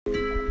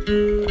Sometimes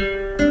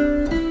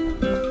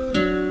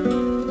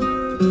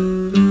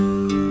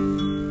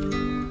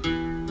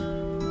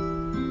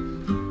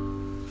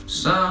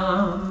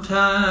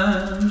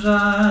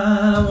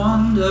I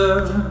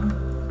wonder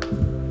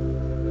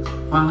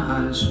why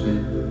I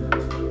spend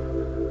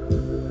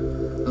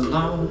the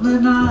lonely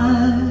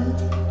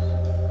nights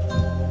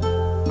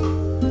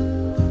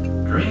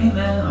dreaming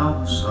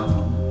of a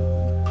song.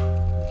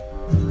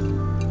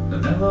 The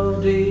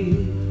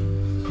melody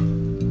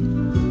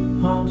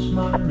haunts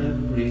my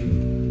reverie,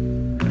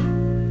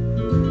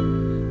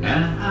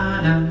 and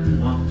I am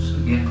once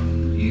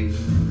again with you.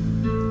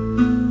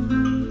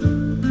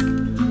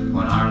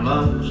 When our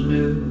love was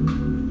new,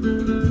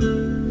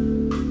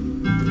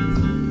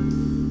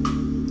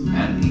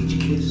 and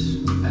each kiss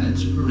an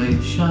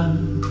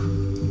inspiration.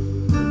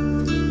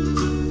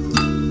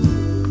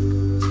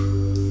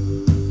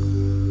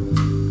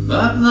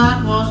 But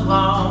that was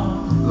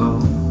long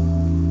ago,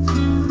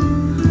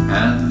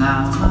 and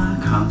now my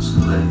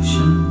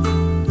consolation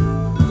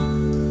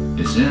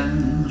is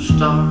in the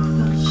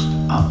stardust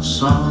of a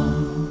song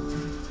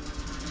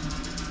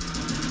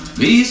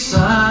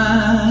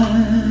beside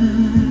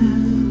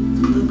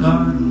the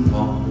garden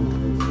wall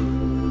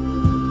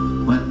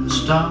when the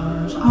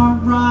stars are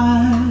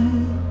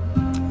bright.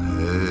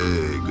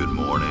 Hey, good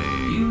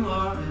morning. You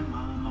are in my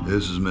heart.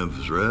 This is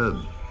Memphis Red,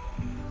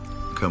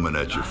 coming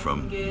at you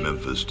from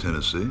Memphis,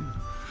 Tennessee,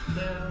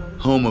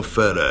 home of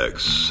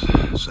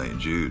FedEx, St.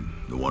 Jude,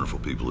 the wonderful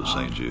people at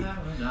St. Jude.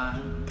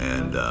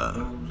 And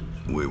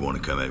we want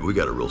to come in. We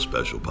got a real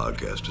special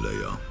podcast today,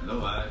 y'all.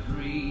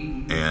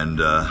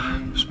 And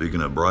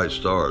speaking of bright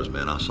stars,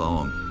 man, I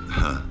saw them.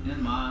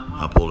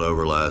 I pulled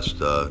over last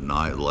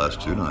night, the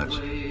last 2 nights,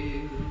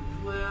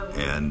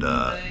 and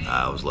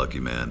I was lucky,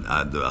 man.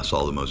 I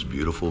saw the most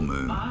beautiful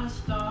moon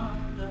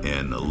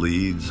in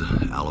Leeds,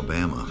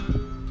 Alabama,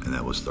 and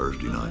that was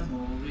Thursday night.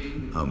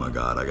 Oh my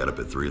God, I got up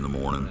at 3 in the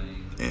morning,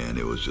 and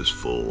it was just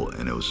full,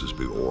 and it was this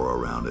big aura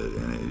around it,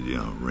 and it,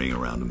 ring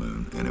around the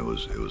moon, and it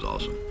was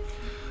awesome.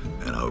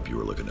 And I hope you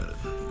were looking at it.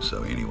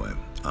 So anyway,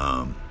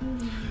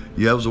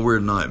 yeah, it was a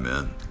weird night,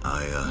 man.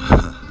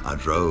 I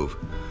drove.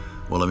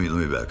 Well, let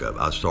me back up.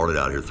 I started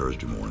out here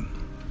Thursday morning,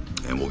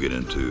 and we'll get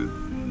into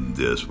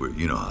this.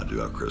 You know how I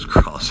do. I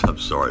crisscross. I'm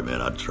sorry,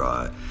 man. I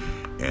try,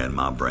 and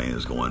my brain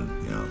is going,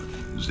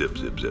 zip,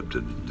 zip, zip.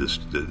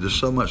 There's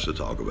so much to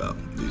talk about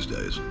these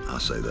days. I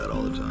say that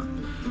all the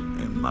time,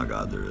 and my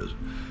God, there is.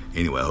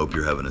 Anyway, I hope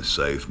you're having a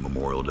safe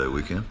Memorial Day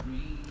weekend,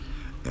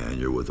 and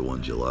you're with the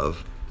ones you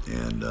love.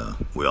 And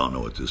we all know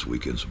what this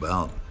weekend's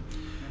about,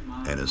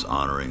 and it's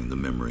honoring the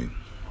memory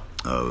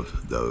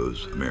of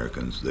those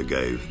Americans that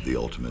paid the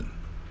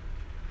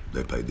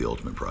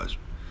ultimate price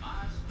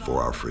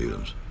for our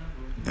freedoms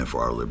and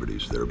for our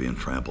liberties that are being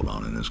trampled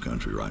on in this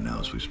country right now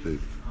as we speak.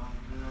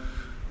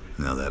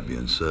 Now, that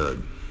being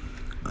said,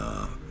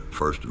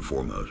 first and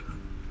foremost,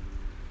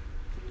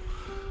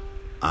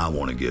 I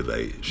want to give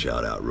a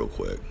shout out real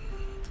quick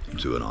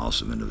to an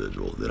awesome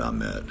individual that I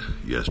met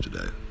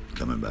yesterday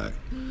coming back,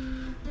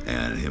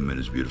 and him and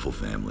his beautiful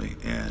family,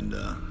 and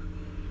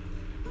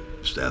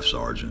Staff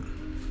Sergeant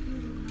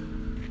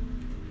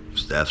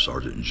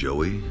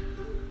Joey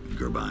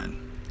Gerbine.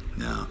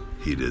 Now,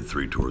 he did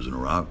 3 tours in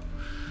Iraq,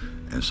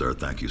 and sir,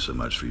 thank you so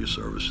much for your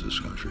service to this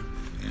country.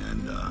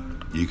 And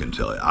you can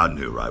tell, I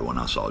knew right when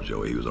I saw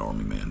Joey, he was an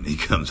Army man. He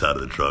comes out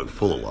of the truck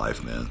full of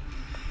life, man.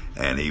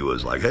 And he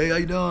was like, hey, how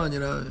you doing?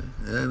 Yeah,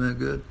 man,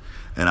 good.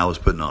 And I was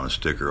putting on a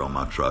sticker on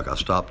my truck. I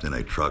stopped in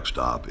a truck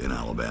stop in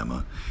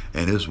Alabama,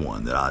 and it's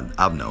one that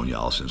I've known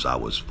y'all since I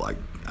was like,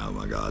 oh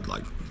my God,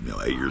 8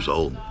 years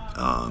old.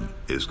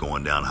 It's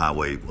going down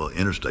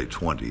Interstate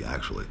 20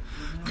 actually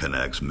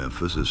connects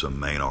Memphis. It's a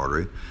main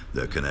artery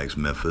that connects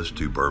Memphis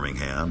to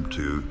Birmingham,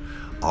 to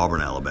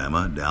Auburn,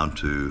 Alabama, down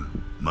to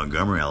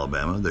Montgomery,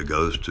 Alabama, that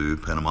goes to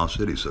Panama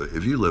City. So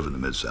if you live in the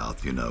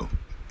Mid-South, you know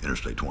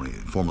Interstate 20,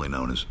 formerly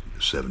known as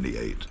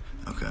 78,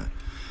 okay?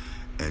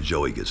 And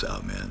Joey gets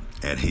out, man,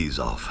 and he's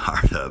all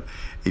fired up.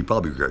 He'd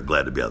probably be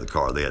glad to be out of the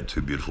car. They had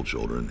 2 beautiful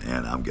children,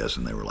 and I'm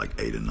guessing they were like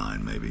 8 and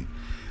 9 maybe,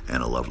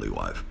 and a lovely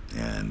wife.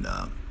 And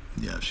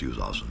yeah, she was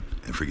awesome.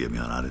 And forgive me,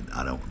 I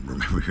don't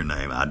remember your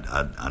name.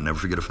 I never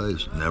forget a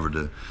face, never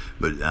do.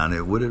 But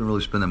we didn't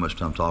really spend that much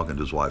time talking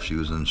to his wife. She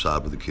was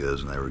inside with the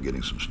kids, and they were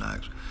getting some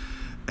snacks.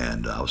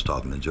 And I was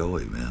talking to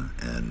Joey, man,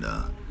 and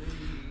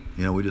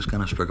we just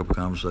kind of struck up a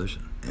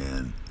conversation.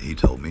 And he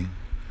told me,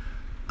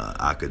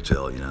 I could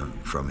tell,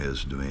 from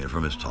his demeanor,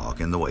 from his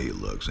talk, and the way he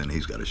looks, and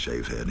he's got a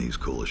shaved head, and he's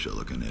cool as shit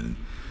looking. And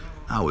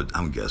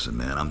I'm guessing,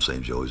 man, I'm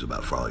saying Joey's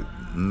about probably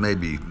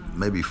maybe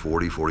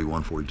 40,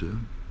 41, 42.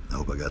 I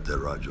hope I got that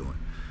right, Joey.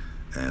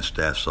 And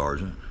Staff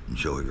Sergeant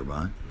Joey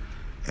Gerbine.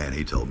 And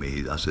he told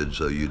me, I said,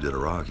 so you did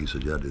Iraq? He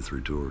said, yeah, I did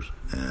 3 tours.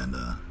 And,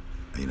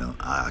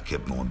 I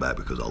kept going back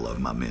because I love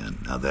my men.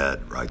 Now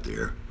that right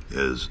there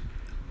is,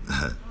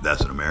 that's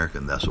an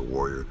American, that's a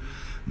warrior.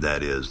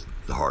 That is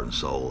the heart and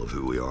soul of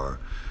who we are.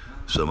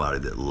 Somebody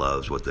that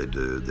loves what they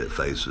do, that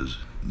faces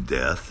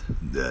death,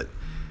 that,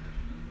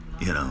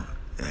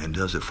 and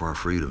does it for our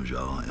freedoms,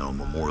 y'all. And on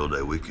Memorial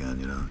Day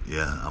weekend,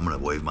 yeah, I'm going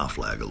to wave my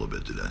flag a little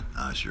bit today.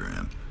 I sure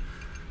am.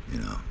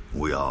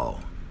 We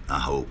all, I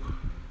hope.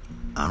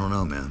 I don't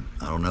know, man.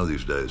 I don't know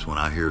these days. When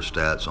I hear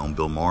stats on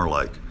Bill Maher,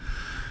 like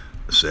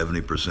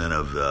 70%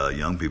 of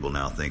young people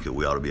now think that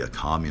we ought to be a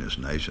communist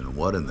nation.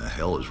 What in the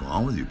hell is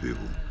wrong with you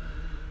people?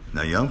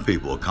 Now, young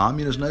people, a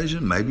communist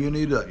nation, maybe you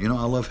need to,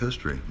 I love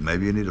history.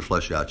 Maybe you need to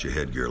flesh out your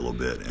headgear a little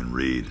bit and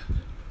read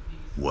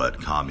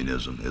what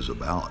communism is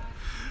about.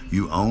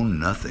 You own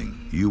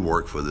nothing. You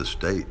work for the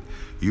state.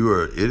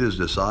 It is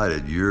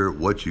decided you're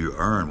what you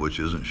earn, which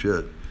isn't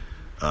shit.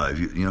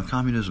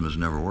 Communism has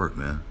never worked,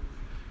 man.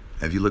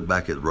 If you look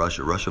back at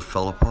Russia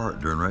fell apart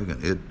during Reagan.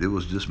 It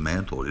was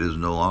dismantled. It is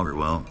no longer,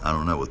 well, I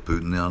don't know, with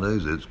Putin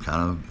nowadays, it's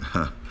kind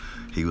of,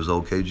 he was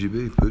old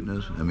KGB, Putin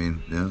is. I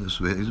mean,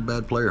 he's a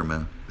bad player,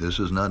 man. This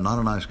is not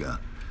a nice guy.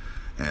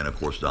 And, of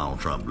course, Donald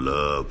Trump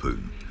loved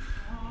Putin.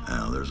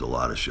 There's a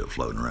lot of shit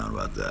floating around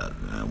about that,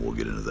 and we'll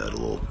get into that a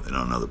little in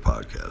another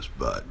podcast,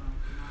 but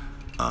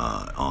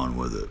on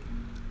with it.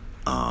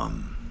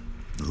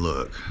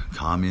 Look,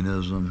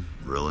 communism,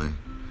 really?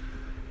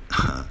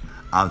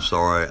 I'm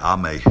sorry, I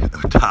may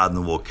die in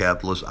the wool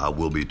capitalist. I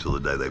will be till the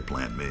day they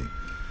plant me.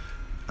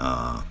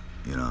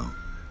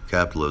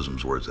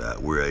 Capitalism's where it's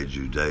at. We're a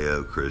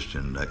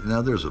Judeo-Christian.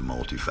 Now, there's a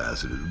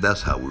multifaceted.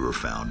 That's how we were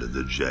founded,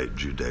 the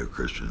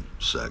Judeo-Christian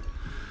sect,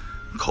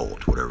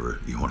 cult,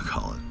 whatever you want to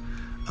call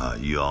it.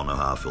 You all know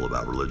how I feel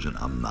about religion.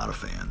 I'm not a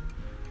fan.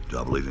 Do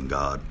I believe in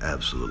God?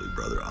 Absolutely,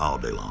 brother. All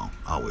day long.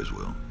 Always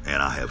will.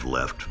 And I have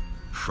left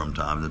from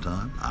time to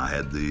time. I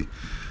had the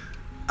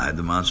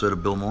mindset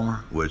of Bill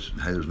Maher, which,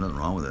 hey, there's nothing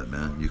wrong with that,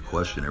 man. You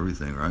question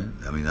everything, right?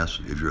 I mean,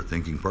 if you're a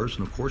thinking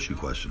person, of course you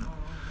question it.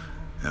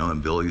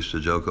 And Bill used to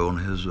joke on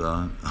his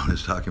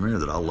documentary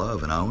that I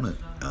love, and I own it,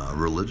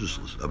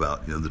 religiously,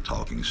 about, the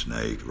talking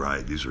snake,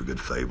 right? These are good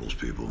fables,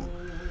 people.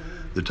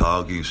 The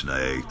talking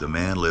snake, the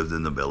man lived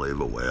in the belly of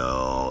a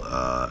whale.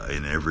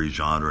 In every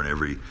genre, in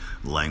every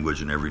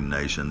language, in every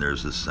nation,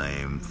 there's the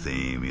same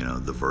theme,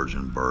 the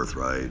virgin birth,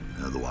 right?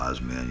 The wise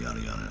men,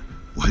 yada, yada.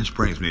 Which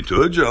brings me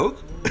to a joke.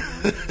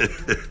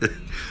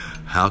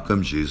 How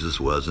come Jesus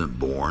wasn't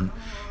born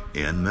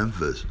in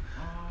Memphis?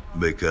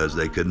 Because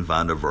they couldn't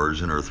find a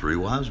virgin or 3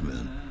 wise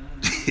men.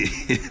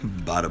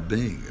 Bada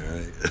bing, all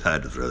right? I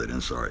had to throw that in.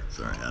 Sorry,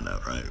 I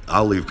know, right?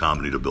 I'll leave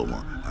comedy to Bill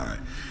Maher. All right.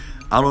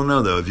 I don't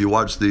know, though. If you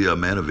watch the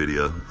Manna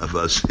video of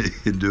us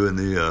doing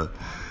the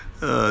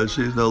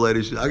She's No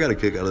Lady, I got a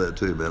kick out of that,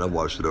 too, man. I've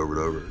watched it over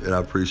and over. And I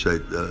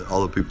appreciate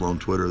all the people on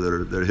Twitter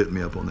that are hitting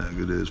me up on that.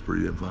 It is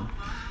pretty damn fun,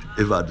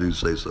 if I do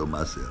say so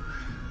myself.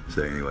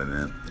 So anyway,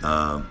 man,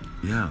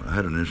 yeah, I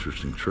had an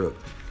interesting trip.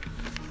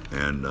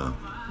 And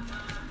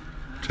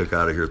took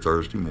out of here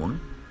Thursday morning.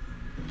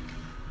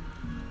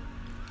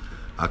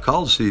 I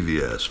called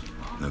CVS,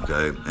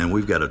 okay, and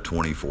we've got a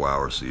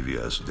 24-hour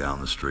CVS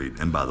down the street.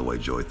 And by the way,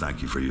 Joey,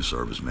 thank you for your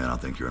service, man. I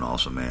think you're an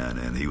awesome man.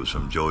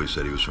 And Joey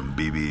said he was from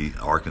Beebe,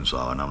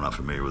 Arkansas, and I'm not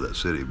familiar with that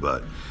city,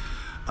 but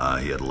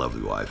he had a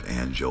lovely wife.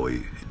 And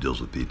Joey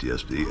deals with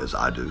PTSD, as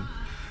I do.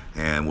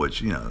 And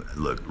which,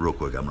 look, real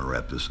quick, I'm going to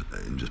wrap this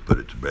and just put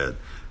it to bed.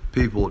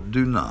 People,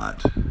 do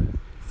not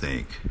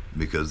think,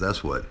 because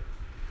that's what,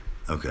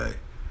 okay,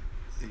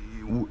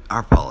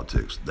 our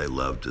politics, they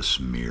love to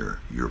smear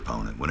your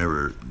opponent.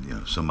 Whenever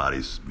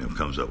somebody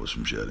comes up with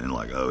some shit and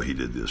like, oh, he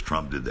did this,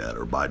 Trump did that,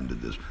 or Biden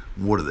did this,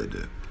 what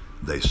do?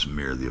 They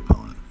smear the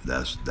opponent.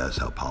 That's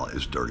how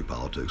it's dirty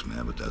politics,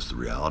 man. But that's the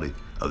reality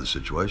of the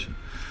situation.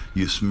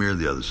 You smear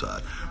the other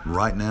side.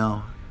 Right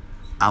now,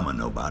 I'm a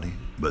nobody,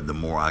 but the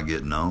more I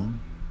get known,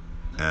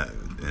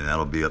 and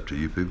that'll be up to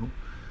you people,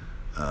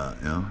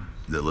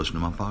 that listen to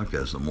my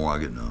podcast, the more I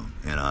get known.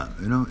 And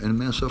and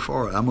man, so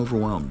far I'm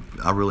overwhelmed.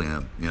 I really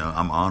am.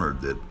 I'm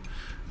honored that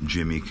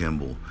Jimmy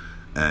Kimmel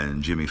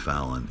and Jimmy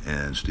Fallon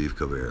and Steve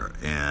Colbert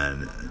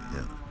and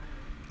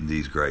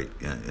these great,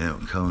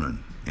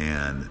 Conan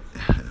and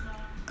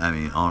I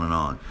mean on and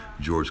on,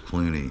 George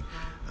Clooney,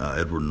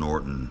 Edward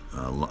Norton,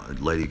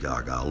 Lady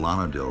Gaga,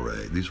 Lana Del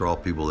Rey. These are all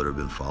people that have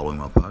been following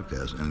my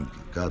podcast, and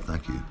God,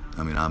 thank you.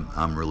 I mean,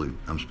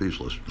 I'm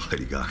speechless.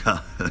 Lady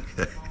Gaga,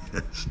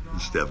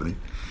 Stephanie.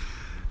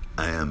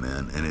 I am,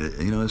 man, and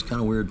it's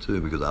kind of weird too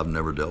because I've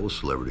never dealt with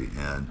celebrity,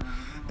 and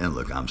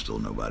look, I'm still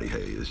nobody.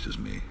 Hey, it's just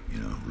me,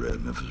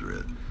 Red, Memphis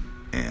Red,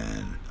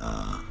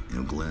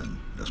 and Glenn.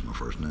 That's my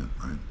first name,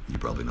 right? You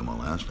probably know my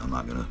last. I'm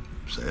not gonna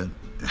say it.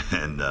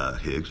 And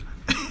Higgs.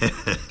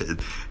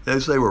 They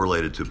say we're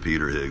related to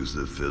Peter Higgs,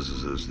 the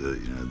physicist,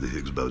 the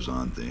Higgs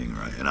boson thing,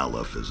 right? And I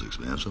love physics,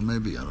 man. So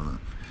maybe I don't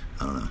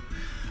know.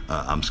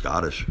 I'm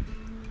Scottish,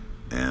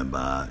 and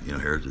by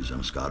heritage,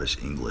 I'm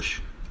Scottish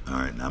English. All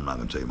right, now I'm not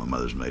going to tell you my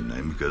mother's maiden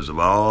name because of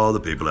all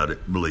the people out there.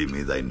 Believe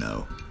me, they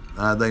know.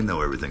 They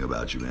know everything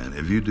about you, man.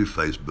 If you do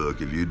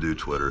Facebook, if you do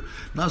Twitter,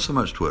 not so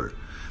much Twitter,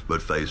 but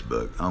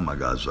Facebook. Oh, my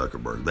God,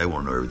 Zuckerberg. They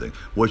want to know everything.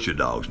 What's your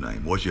dog's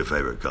name? What's your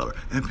favorite color?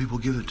 And people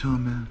give it to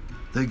them, man.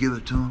 They give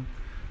it to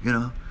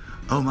them,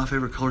 Oh, my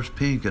favorite color's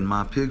pink, and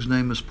my pig's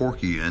name is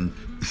Porky, and,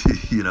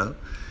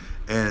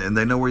 And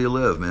they know where you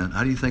live, man.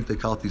 How do you think they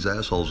caught these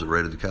assholes that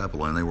raided the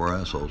Capitol? And they were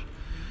assholes.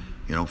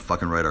 You don't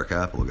fucking raid our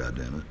Capitol,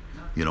 goddammit.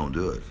 You don't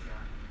do it.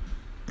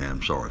 And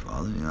I'm sorry,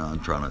 Father. I'm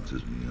trying not to,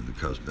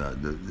 because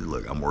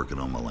look, I'm working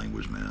on my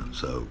language, man.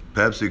 So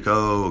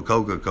PepsiCo,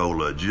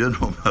 Coca-Cola,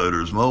 General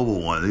Motors,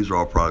 Mobil One, these are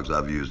all products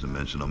I've used to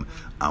mention them.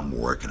 I'm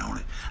working on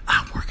it.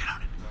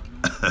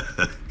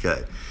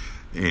 Okay.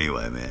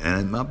 Anyway, man,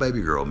 and my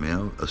baby girl,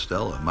 man,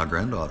 Estella, my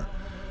granddaughter,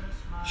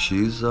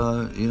 she's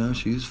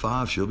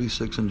 5. She'll be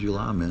 6 in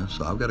July, man.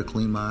 So I've got to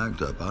clean my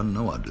act up. I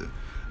know I do.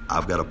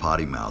 I've got a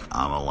potty mouth.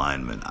 I'm a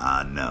lineman.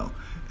 I know.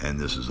 And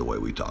this is the way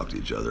we talk to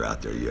each other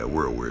out there. Yeah,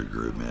 we're a weird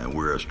group, man.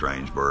 We're a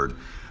strange bird.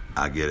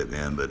 I get it,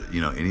 man. But,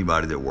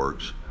 anybody that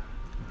works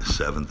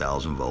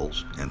 7,000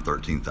 volts and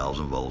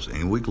 13,000 volts,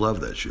 and we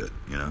love that shit,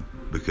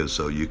 because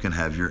so you can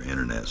have your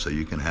internet, so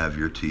you can have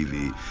your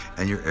TV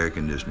and your air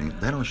conditioning.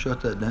 They don't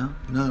shut that down.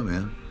 No,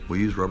 man.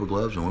 We use rubber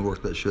gloves and we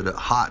work that shit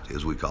hot,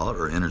 as we call it,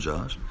 or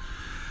energized.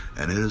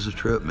 And it is a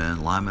trip,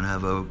 man. Linemen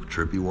have a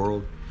trippy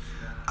world.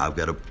 I've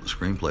got a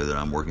screenplay that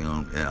I'm working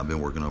on, and I've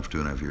been working on for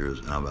 2.5 years,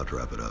 and I'm about to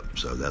wrap it up.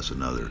 So that's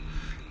another,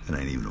 it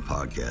ain't even a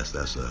podcast.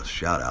 That's a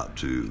shout out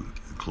to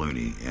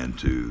Clooney and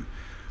to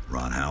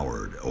Ron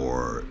Howard,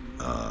 or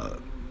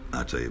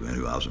I tell you, man,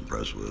 who I was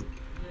impressed with,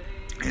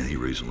 and he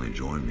recently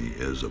joined me,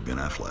 is Ben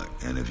Affleck.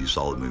 And if you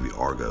saw the movie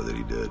Argo that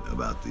he did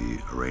about the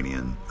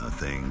Iranian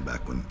thing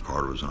back when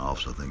Carter was in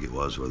office, I think it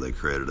was, where they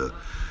created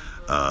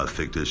a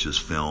fictitious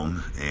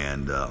film,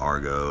 and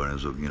Argo, and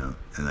it was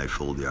and they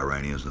fooled the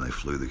Iranians and they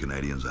flew the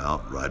Canadians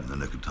out right in the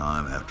nick of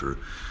time after,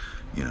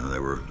 they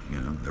were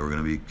going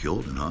to be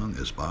killed and hung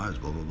as spies,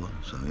 blah blah blah.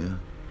 So yeah,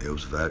 it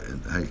was that.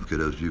 And hey,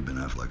 kudos to you, Ben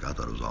Affleck. I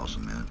thought it was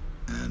awesome, man.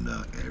 And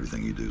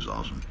everything you do is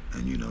awesome,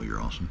 and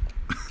you're awesome.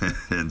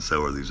 And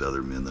so are these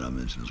other men that I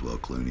mentioned as well,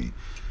 Clooney.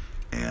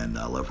 And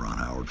I love Ron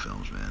Howard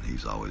films, man.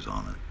 He's always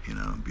on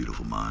it.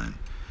 Beautiful Mind.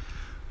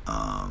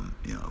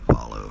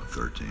 Apollo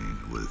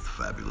 13 with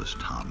fabulous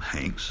Tom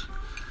Hanks.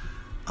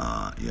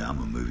 I'm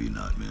a movie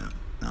nut, man.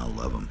 I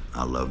love them.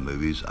 I love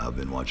movies. I've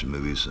been watching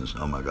movies since,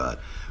 oh my God,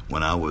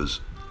 when I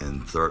was in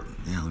third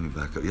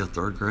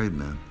grade,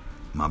 man.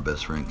 My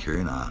best friend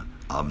Carrie and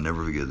I'll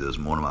never forget this.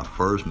 One of my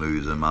first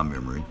movies in my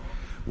memory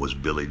was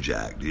Billy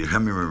Jack. Do you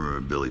remember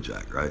Billy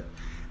Jack, right?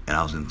 And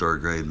I was in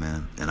third grade,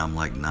 man, and I'm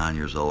like 9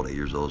 years old, 8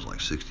 years old, it's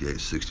like 68,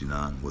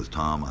 69, with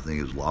Tom, I think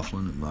it was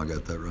Laughlin, if I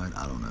got that right.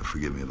 I don't know,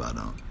 forgive me if I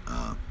don't.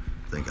 I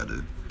think I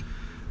do.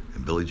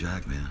 And Billy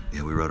Jack, man,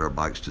 yeah, we rode our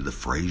bikes to the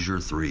Fraser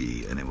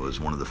 3, and it was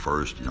one of the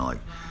first,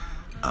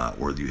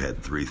 where you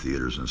had 3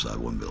 theaters inside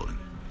one building.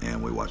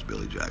 And we watched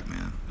Billy Jack,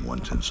 man,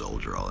 110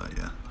 Soldier, all that,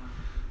 yeah.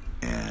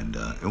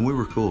 And we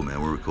were cool,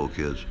 man, we were cool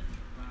kids.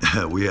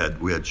 we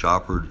had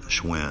choppered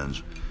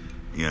Schwinn's.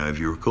 If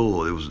you were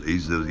cool, it was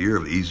the year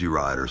of Easy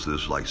Rider, so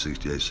this was like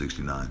 68,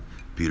 69.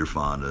 Peter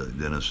Fonda,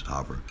 Dennis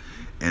Hopper.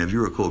 And if you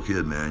were a cool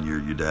kid, man,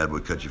 your dad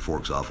would cut your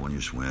forks off on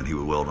your Schwinn. He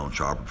would weld on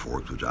choppered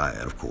forks, which I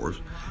had, of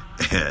course.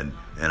 And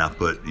I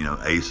put,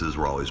 aces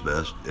were always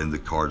best, and the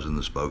cards and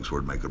the spokes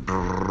would make a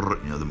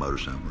brrr, the motor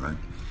sound, right?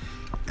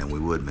 And we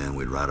would, man,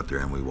 we'd ride up there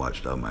and we'd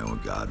watch, oh my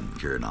God, and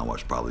Carrie and I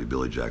watched probably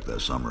Billy Jack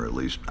that summer at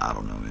least, I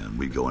don't know, man.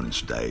 We'd go in and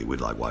stay.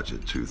 We'd watch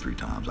it 2-3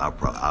 times. I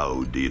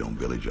OD'd on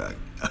Billy Jack.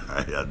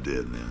 I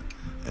did, man.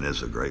 And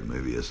it's a great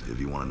movie. If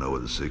you want to know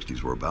what the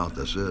 60s were about,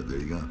 that's it. There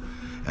you go.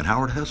 And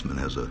Howard Hessman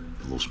has a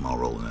little small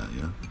role in that,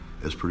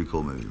 It's a pretty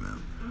cool movie,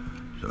 man.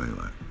 So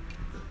anyway.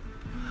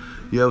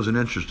 Yeah, it was an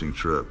interesting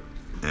trip.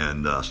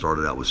 And I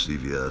started out with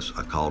CVS.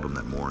 I called them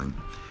that morning.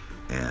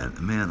 And,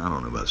 man, I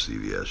don't know about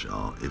CVS,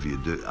 y'all. If you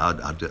do,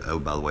 oh,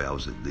 by the way, I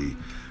was at the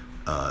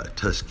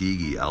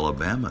Tuskegee,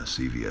 Alabama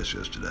CVS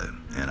yesterday.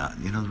 And,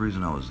 the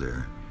reason I was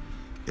there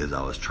is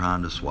I was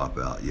trying to swap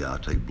out, I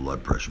take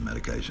blood pressure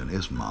medication.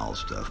 It's mild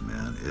stuff,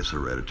 man. It's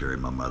hereditary.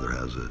 My mother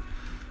has it.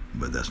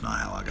 But that's not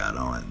how I got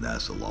on it.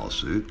 That's a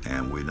lawsuit.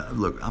 And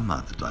look, I'm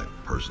not the type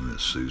of person that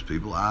sues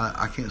people.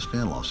 I can't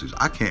stand lawsuits.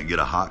 I can't get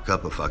a hot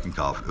cup of fucking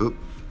coffee. Oop,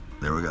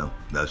 there we go.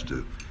 That's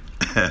 2.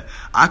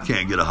 I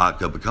can't get a hot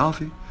cup of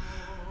coffee.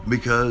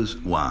 Because,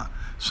 why?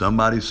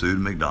 Somebody sued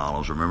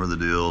McDonald's. Remember the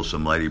deal?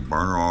 Some lady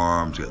burned her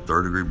arms, got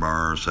 3rd-degree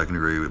burns,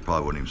 2nd-degree, it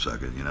probably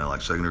wasn't even 2nd, like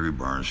 2nd-degree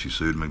burns. She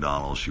sued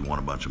McDonald's. She won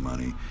a bunch of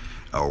money,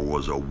 or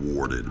was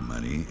awarded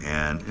money.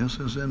 And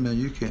since then, man,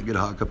 you can't get a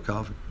hot cup of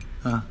coffee.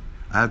 I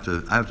have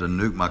to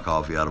nuke my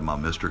coffee out of my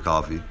Mr.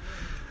 Coffee.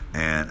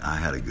 And I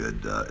had a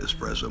good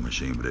espresso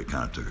machine, but it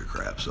kind of took a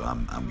crap. So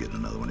I'm getting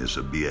another one. It's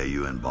a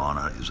BAUN Bon.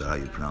 Is that how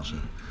you pronounce it?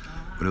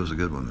 But it was a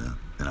good one, man.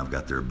 And I've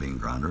got their bean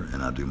grinder,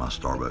 and I do my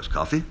Starbucks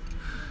coffee,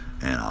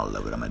 and I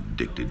love it. I'm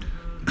addicted.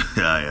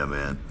 I am,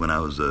 man. When I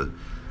was a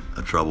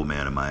trouble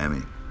man in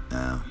Miami,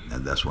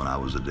 and that's when I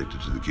was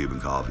addicted to the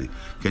Cuban coffee.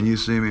 Can you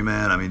see me,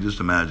 man? I mean, just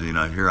imagine,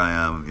 here I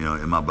am,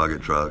 in my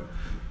bucket truck,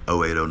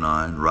 08,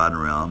 09, riding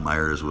around. My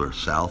areas were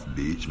South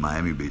Beach,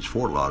 Miami Beach,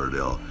 Fort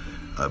Lauderdale,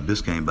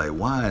 Biscayne Bay.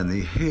 Why in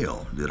the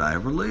hell did I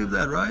ever leave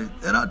that, right?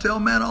 And I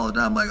tell man all the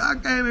time, like, I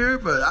came here,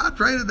 but I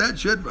traded that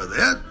shit for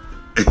that.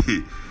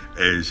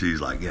 And she's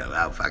like,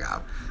 fuck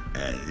out.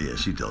 And yeah,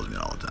 she tells me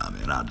all the time,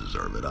 and I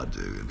deserve it. I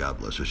do. And God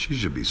bless her. She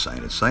should be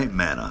sainted. Saint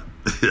Manna.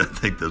 I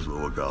think that's what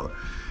we'll call her.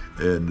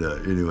 And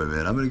anyway,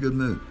 man, I'm in a good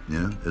mood.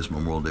 It's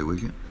Memorial Day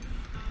weekend.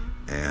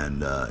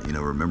 And,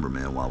 remember,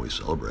 man, while we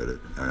celebrate it,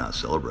 or not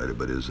celebrate it,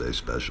 but it is a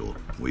special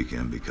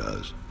weekend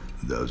because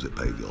those that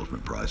paid the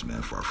ultimate price,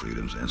 man, for our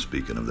freedoms. And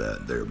speaking of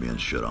that, they're being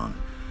shit on.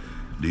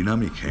 Do you know how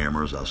many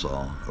cameras I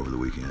saw over the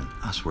weekend?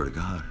 I swear to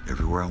God,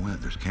 everywhere I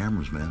went, there's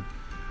cameras, man.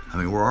 I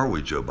mean, where are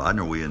we, Joe Biden?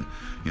 Are we in,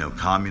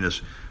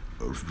 communist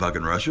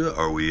fucking Russia?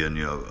 Are we in,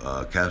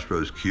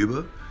 Castro's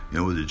Cuba?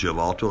 With the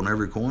Givalto on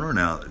every corner?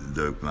 Now,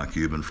 my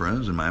Cuban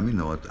friends in Miami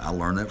know it. I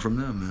learned that from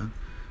them, man.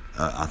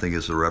 I think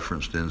it's a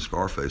reference in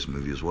Scarface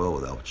movie as well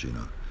with Al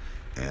Pacino.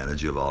 And a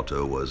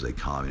Givalto was a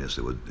communist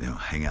that would,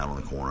 hang out on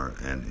the corner.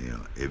 And,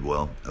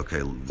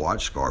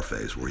 watch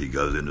Scarface where he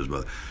goes into his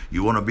mother.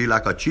 You want to be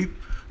like a cheap,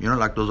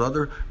 like those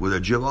other, with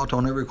a Givalto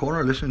on every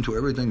corner, listening to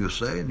everything you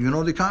say.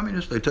 The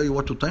communists, they tell you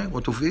what to think,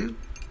 what to feel.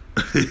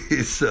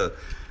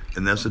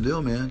 And that's the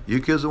deal, man. You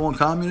kids that want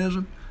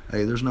communism,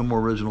 hey, there's no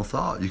more original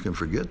thought. You can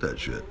forget that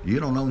shit. You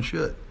don't own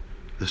shit.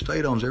 The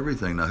state owns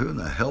everything. Now, who in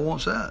the hell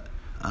wants that?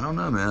 I don't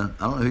know, man.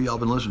 I don't know who y'all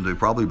been listening to.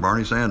 Probably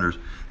Bernie Sanders.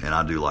 And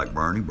I do like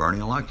Bernie.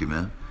 Bernie, I like you,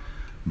 man.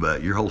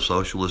 But your whole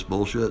socialist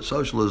bullshit,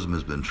 socialism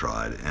has been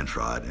tried,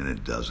 and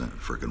it doesn't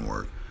freaking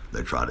work.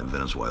 They tried it in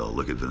Venezuela.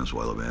 Look at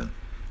Venezuela, man.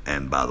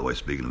 And by the way,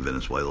 speaking of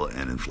Venezuela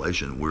and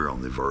inflation, we're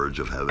on the verge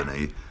of having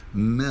a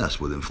mess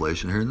with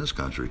inflation here in this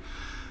country.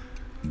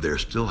 They're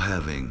still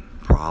having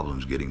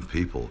problems getting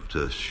people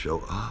to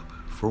show up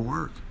for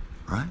work,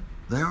 right?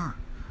 They are.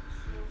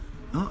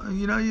 Well,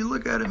 you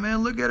look at it,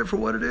 man, look at it for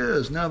what it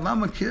is. Now, if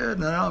I'm a kid,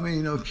 and I don't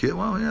mean, kid,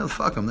 well,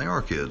 fuck them, they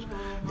are kids.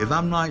 If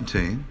I'm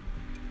 19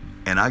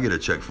 and I get a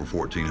check for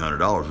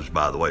 $1,400, which,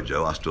 by the way,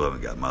 Joe, I still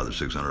haven't got my other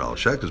 $600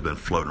 check that's been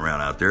floating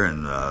around out there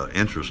in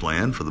interest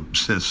land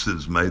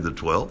since May the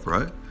 12th,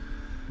 right?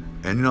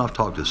 And, I've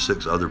talked to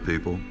 6 other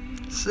people.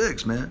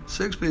 6, man.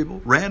 6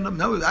 people. Random.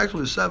 No,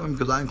 actually 7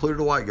 because I included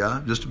a white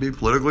guy, just to be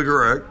politically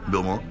correct.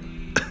 Bill Maher.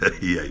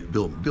 Yeah,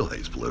 Bill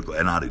hates political,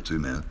 and I do too,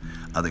 man.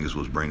 I think it's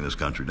what's bringing this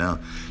country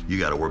down. You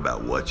got to worry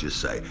about what you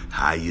say,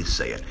 how you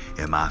say it.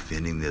 Am I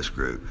offending this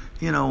group?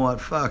 You know what?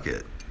 Fuck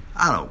it.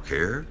 I don't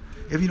care.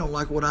 If you don't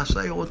like what I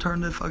say, well,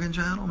 turn the fucking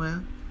channel,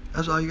 man.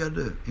 That's all you got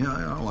to do.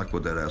 I don't like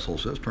what that asshole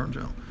says. Turn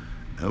the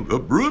channel.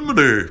 Ruin my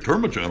day.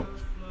 Turn my channel.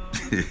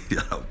 I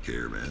don't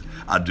care, man.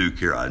 I do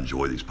care. I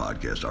enjoy these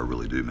podcasts. I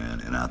really do,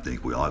 man. And I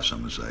think we all have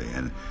something to say.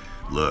 And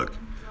look,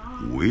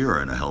 we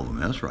are in a hell of a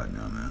mess right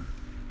now, man.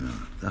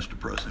 That's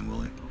depressing,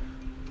 Willie.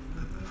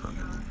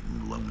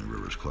 Fucking Lonely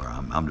River's clear.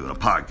 I'm doing a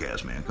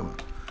podcast, man. Come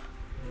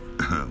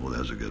on. Well,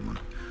 that's a good one.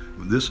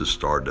 This is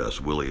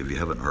Stardust, Willie. If you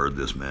haven't heard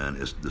this, man,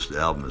 this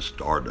album is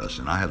Stardust,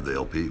 and I have the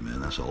LP,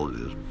 man. That's all it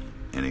is.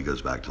 And it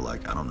goes back to I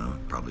don't know,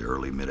 probably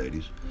early mid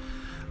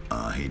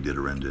 '80s. He did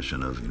a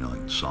rendition of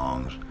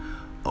songs.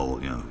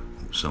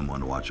 Someone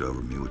to Watch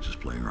Over Me, which is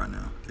playing right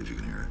now, if you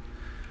can hear it.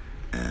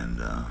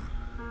 And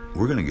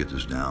we're going to get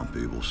this down,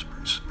 people.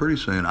 Pretty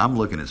soon, I'm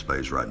looking at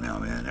space right now,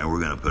 man, and we're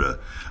going to put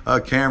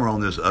a camera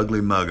on this ugly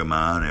mug of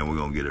mine, and we're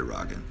going to get it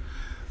rocking.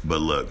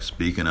 But look,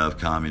 speaking of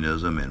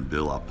communism, and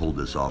Bill, I pulled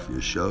this off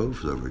your show,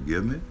 so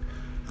forgive me.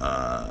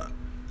 I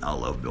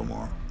love Bill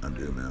Maher. I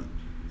do, man.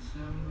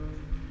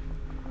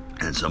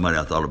 And somebody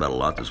I thought about a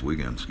lot this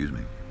weekend,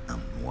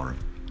 water,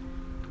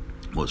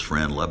 was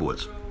Fran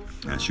Lebowitz.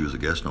 And she was a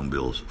guest on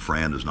Bill's.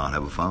 Fran does not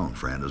have a phone.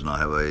 Fran does not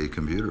have a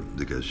computer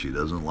because she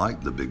doesn't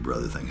like the Big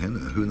Brother thing.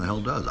 Who in the hell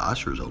does? I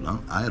sure as hell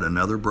don't. I had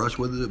another brush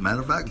with it.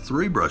 Matter of fact,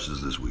 3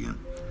 brushes this weekend.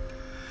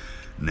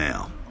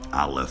 Now,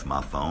 I left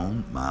my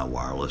phone, my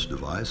wireless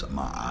device,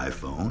 my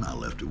iPhone, I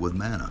left it with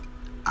Manna.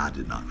 I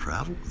did not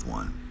travel with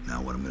one.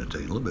 Now, what I'm going to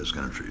tell you in a little bit,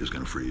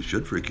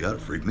 should freak you out.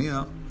 It freaked me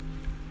out.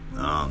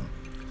 I'll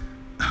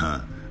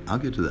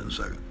get to that in a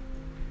second.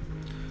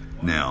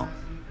 Now,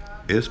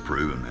 it's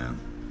proven, man.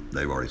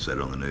 They've already said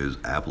it on the news.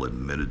 Apple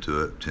admitted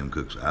to it, Tim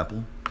Cook's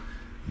Apple,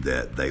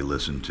 that they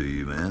listen to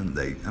you, man.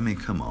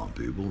 Come on,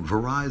 people.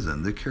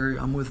 Verizon, the carrier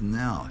I'm with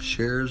now,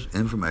 shares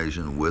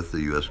information with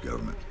the U.S.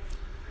 government.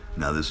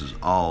 Now, this is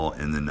all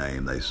in the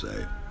name, they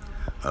say,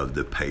 of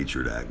the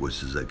Patriot Act,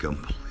 which is a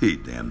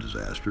complete damn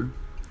disaster.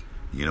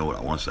 You know what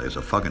I want to say? It's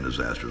a fucking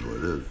disaster is what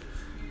it is.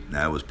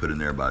 Now, it was put in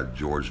there by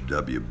George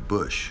W.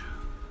 Bush.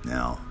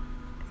 Now,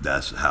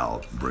 that's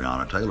how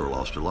Breonna Taylor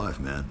lost her life,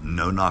 man.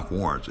 No knock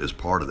warrants is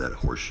part of that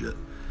horse shit.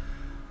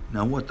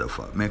 Now, what the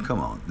fuck? Man, come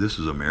on. This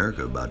is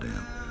America, by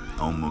damn.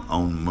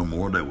 On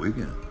Memorial Day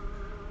weekend,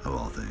 of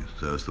all things.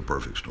 So it's the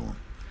perfect storm.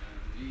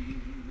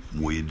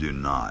 We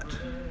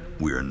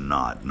are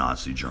not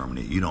Nazi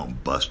Germany. You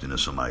don't bust into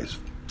somebody's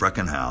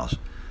frickin' house.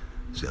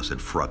 See, I said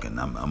frickin'.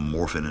 I'm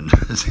morphing into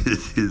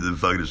the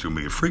fucking is going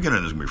to be freaking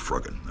and it's going to be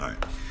frickin'. All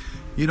right.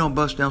 You don't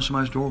bust down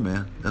somebody's door,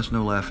 man. That's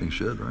no laughing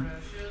shit, right?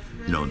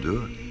 You don't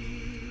do it.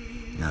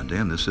 God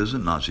damn, this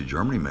isn't Nazi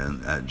Germany,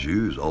 man.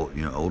 Jews,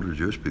 older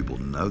Jewish people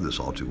know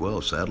this all too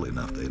well. Sadly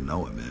enough, they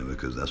know it, man,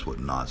 because that's what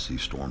Nazi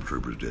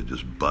stormtroopers did.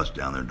 Just bust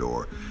down their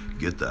door,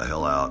 get the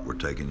hell out. We're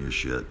taking your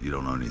shit. You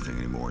don't know anything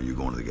anymore. You're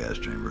going to the gas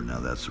chamber. Now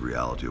that's the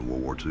reality of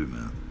World War II,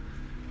 man.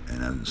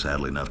 And then,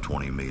 sadly enough,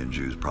 20 million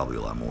Jews, probably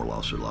a lot more,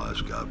 lost their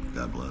lives. God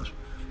bless.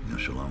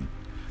 Shalom.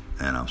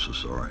 And I'm so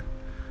sorry.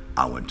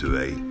 I went to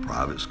a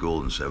private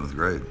school in 7th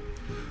grade.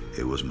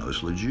 It was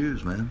mostly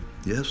Jews, man.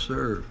 Yes,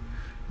 sir.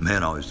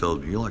 Man always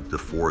told me, you're like the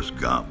Forrest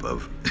Gump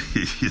of,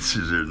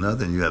 there's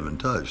nothing you haven't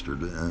touched. Or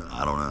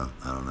I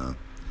don't know.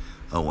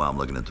 Oh, wow, I'm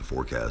looking at the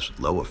forecast.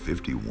 Low of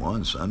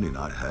 51 Sunday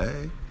night.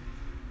 Hey.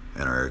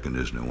 And our air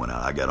conditioning went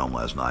out. I got home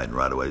last night and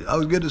right away, oh, it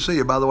was good to see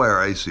you. By the way,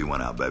 our AC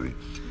went out, baby.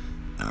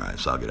 All right,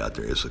 so I'll get out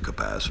there. It's a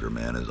capacitor,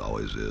 man, as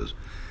always is.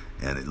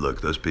 And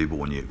look, those people,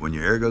 when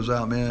your air goes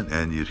out, man,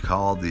 and you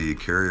call the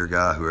carrier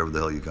guy, whoever the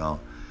hell you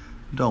call,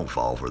 don't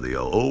fall for the,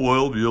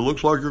 well, it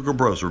looks like your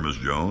compressor, Miss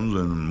Jones,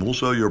 and we'll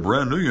sell you a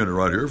brand new unit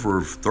right here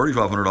for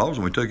 $3,500,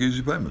 and we take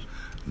easy payments.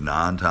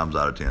 9 times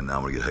out of 10, now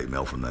I'm gonna get hate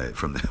mail from the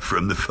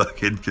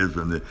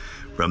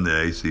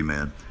AC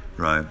man,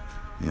 right?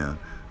 Yeah,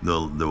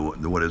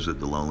 the what is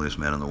it? The loneliest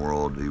man in the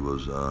world. He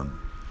was, it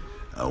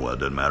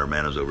doesn't matter.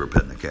 Man is over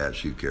petting the cat.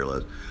 She care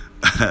less.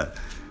 The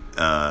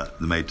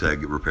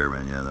Maytag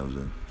repairman, yeah, that was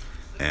it.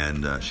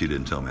 And she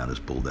didn't tell me. I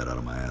just pulled that out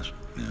of my ass.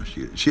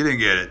 She didn't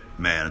get it,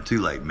 man.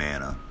 Too late,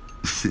 man.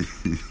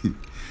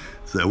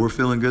 So we're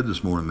feeling good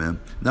this morning,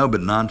 man. No,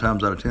 but 9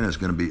 times out of 10, it's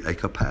going to be a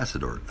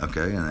capacitor,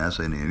 okay? And that's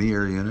in any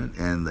air unit,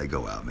 and they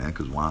go out, man,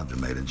 because why? They're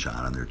made in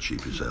China, and they're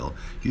cheap as hell.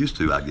 Used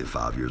to, I'd get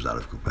 5 years out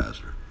of a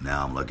capacitor.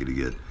 Now I'm lucky to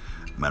get,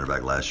 matter of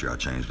fact, last year I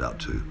changed out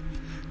 2.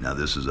 Now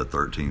this is a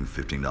 $13,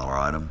 $15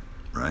 item,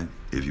 right?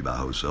 If you buy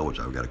wholesale, which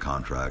I've got a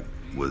contract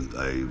with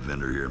a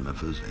vendor here in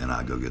Memphis, and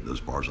I go get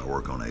those parts. I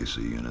work on AC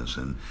units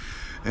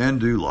and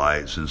do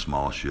lights and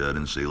small shit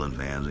and ceiling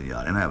fans and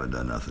yacht. And I haven't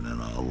done nothing in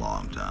a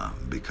long time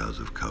because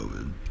of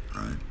COVID,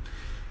 right?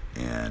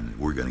 And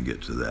we're going to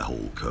get to that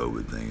whole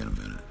COVID thing in a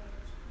minute.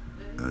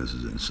 This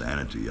is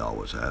insanity, y'all,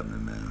 what's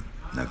happening, man.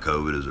 Now,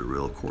 COVID, is it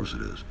real? Of course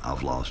it is.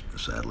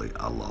 Sadly,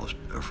 I lost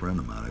a friend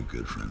of mine, a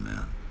good friend,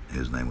 man.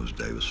 His name was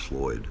Davis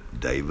Floyd,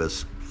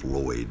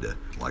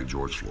 like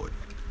George Floyd.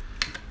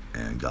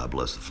 And God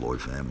bless the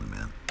Floyd family,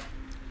 man.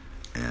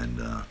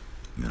 And,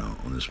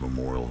 on this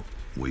Memorial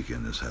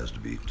Weekend, this has to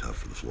be tough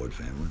for the Floyd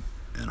family.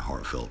 And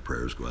heartfelt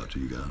prayers go out to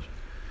you guys.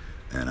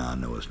 And I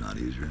know it's not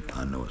easier.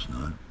 I know it's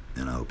not.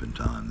 And I hope in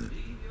time that,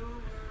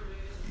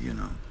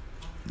 it'll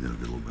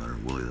get a little better.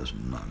 Willie, that's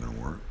not going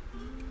to work.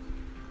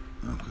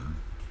 Okay.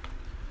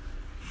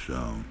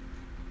 So,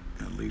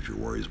 leave your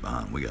worries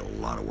behind. We got a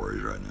lot of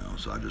worries right now.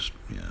 So that's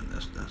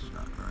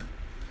not right.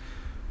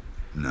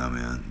 No,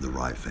 man, the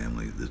Wright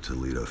family, the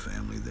Toledo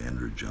family, the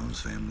Andrew Jones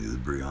family, the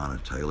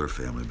Breonna Taylor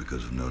family,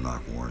 because of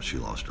no-knock warrants, she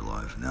lost her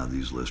life. Now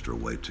these lists are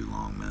way too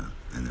long, man,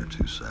 and they're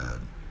too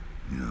sad.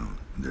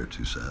 They're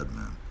too sad,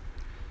 man.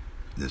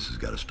 This has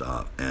got to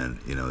stop. And,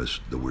 it's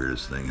the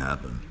weirdest thing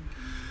happened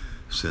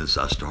since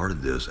I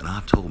started this. And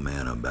I told,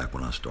 man, back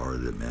when I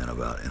started it, man,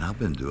 and I've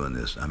been doing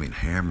this,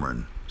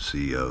 hammering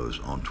CEOs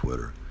on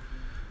Twitter,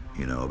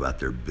 about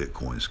their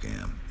Bitcoin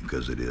scam,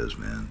 because it is,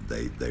 man.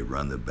 They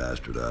run the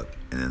bastard up,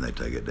 and then they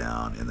take it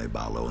down, and they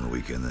buy low on the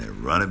weekend, and they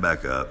run it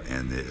back up,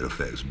 and it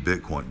affects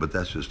Bitcoin. But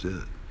that's just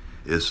it.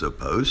 It's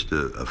supposed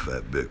to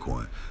affect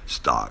Bitcoin.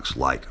 Stocks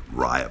like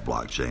Riot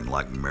Blockchain,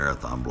 like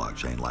Marathon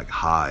Blockchain, like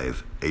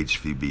Hive,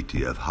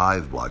 HVBTF,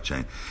 Hive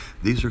Blockchain.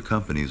 These are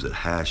companies that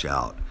hash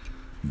out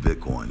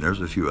Bitcoin. There's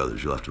a few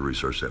others. You'll have to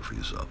research that for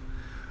yourself.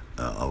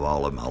 Of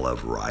all of them, I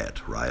love Riot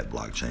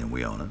Blockchain.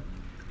 We own it.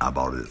 I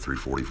bought it at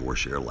 $3.44 a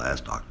share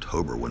last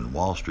October when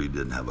Wall Street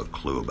didn't have a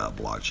clue about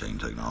blockchain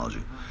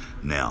technology.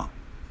 Now,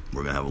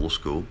 we're going to have a little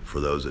school for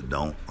those that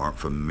aren't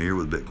familiar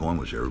with Bitcoin,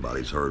 which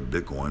everybody's heard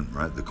Bitcoin,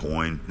 right? The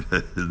coin,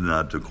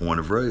 not to coin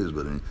a phrase,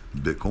 but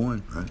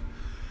Bitcoin, right?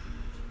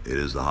 It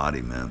is the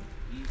hottie, man.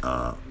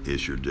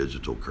 It's your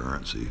digital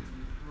currency.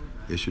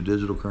 It's your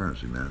digital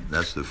currency, man.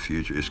 That's the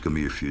future. It's going to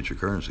be your future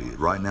currency.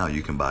 Right now,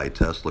 you can buy a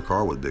Tesla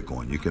car with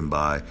Bitcoin. You can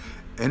buy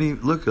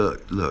look,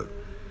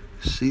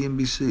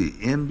 CNBC,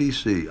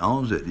 NBC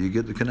owns it. You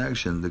get the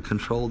connection, the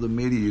control of the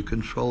media, you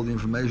control the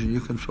information,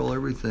 you control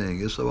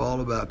everything. It's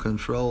all about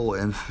control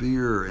and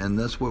fear, and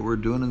that's what we're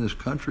doing in this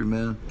country,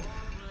 man.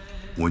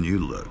 When you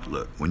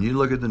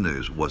look at the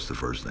news, what's the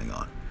first thing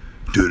on?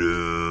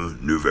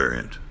 New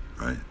variant,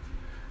 right?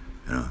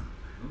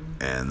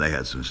 And they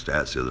had some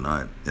stats the other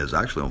night. It was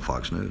actually on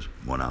Fox News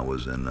when I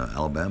was in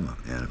Alabama,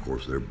 and of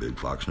course they're big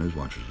Fox News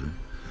watchers there.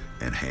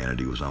 And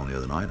Hannity was on the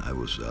other night. I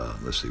was,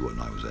 let's see, what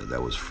night was that?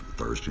 That was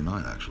Thursday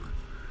night, actually.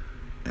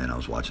 And I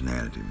was watching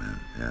Hannity, man.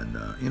 And,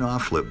 I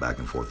flip back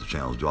and forth the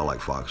channels. Do I like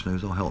Fox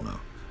News? Oh, hell no.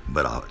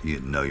 But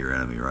you know your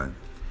enemy, right?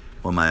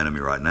 Well, my enemy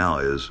right now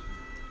is,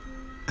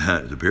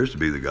 it appears to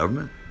be the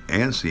government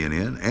and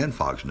CNN and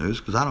Fox News,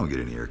 because I don't get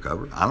any air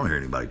cover. I don't hear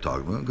anybody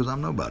talking about it because I'm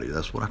nobody.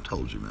 That's what I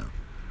told you, man.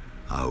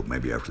 I hope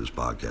maybe after this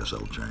podcast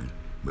that'll change,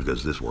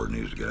 because this word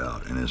needs to get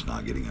out, and it's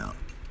not getting out.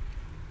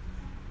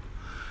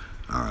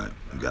 All right,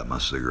 got my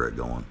cigarette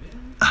going.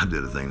 I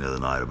did a thing the other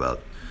night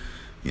about,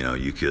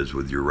 you kids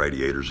with your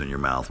radiators in your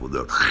mouth with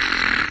the,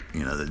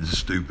 that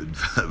stupid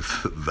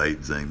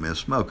vape thing. Man,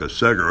 smoke a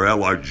cigarette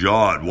like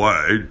John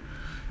Wayne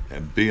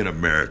and be an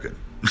American.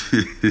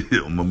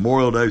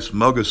 Memorial Day,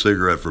 smoke a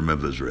cigarette for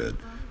Memphis Red.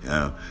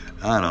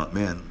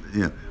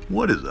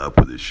 What is up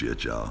with this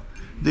shit, y'all?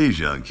 These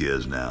young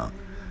kids now,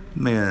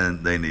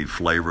 man, they need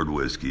flavored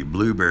whiskey,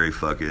 blueberry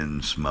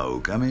fucking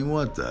smoke. I mean,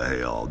 what the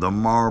hell? The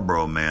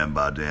Marlboro Man,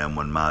 by damn,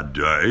 when my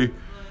day,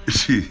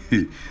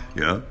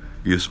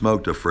 you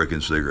smoked a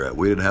freaking cigarette.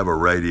 We didn't have a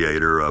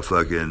radiator, a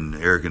fucking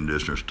air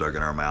conditioner stuck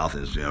in our mouth,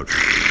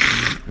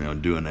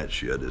 and doing that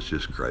shit. It's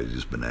just crazy.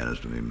 It's bananas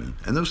to me, man.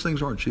 And those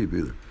things aren't cheap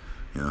either,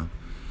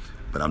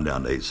 But I'm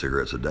down to 8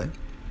 cigarettes a day,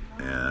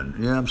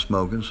 and I'm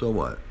smoking. So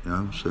what?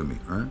 Sue me,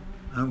 right?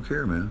 I don't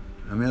care, man.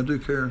 I mean, I do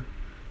care,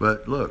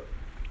 but look.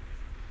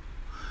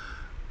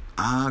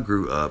 I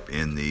grew up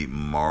in the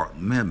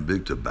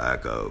Big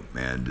Tobacco,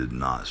 man, did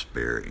not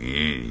spare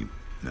any.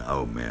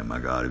 Oh man, my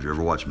God! Have you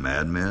ever watched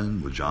Mad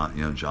Men with John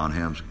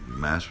Hamm's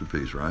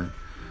masterpiece, right?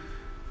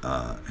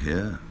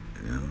 Yeah.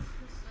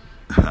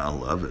 I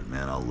love it,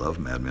 man. I love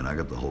Mad Men. I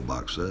got the whole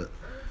box set.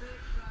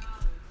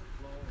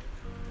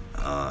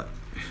 I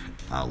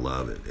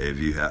love it. If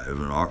you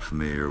aren't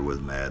familiar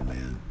with Mad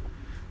Men,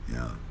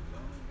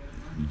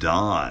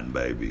 Don,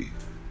 baby.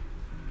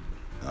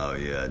 Oh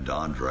yeah,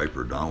 Donald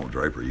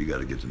Draper, you got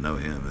to get to know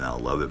him, and I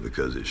love it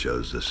because it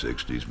shows the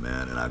 60s,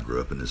 man, and I grew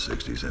up in the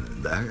 60s,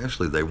 and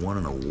actually they won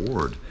an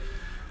award.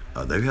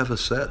 They have a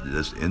set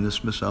that's in the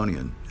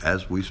Smithsonian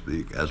as we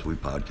speak, as we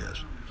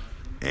podcast,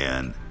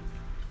 and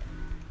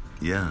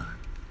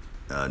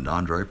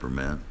Don Draper,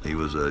 man, he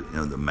was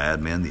the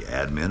Mad Men, the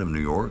Ad Men of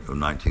New York of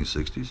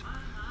 1960s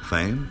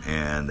fame,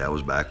 and that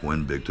was back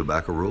when Big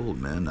Tobacco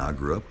ruled, man. I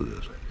grew up with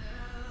this.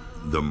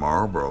 The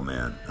Marlboro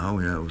Man. Oh,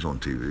 yeah, it was on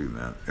TV,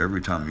 man.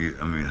 Every time it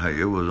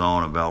was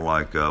on about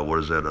what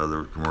is that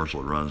other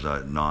commercial that runs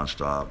out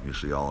nonstop? You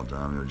see all the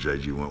time,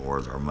 J.G.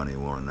 Wentworth, Our Money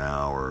Won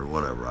Now, or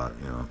whatever. I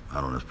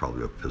don't know, it's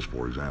probably a piss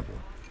poor example.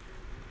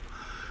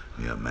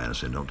 Yeah,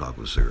 Madison, don't talk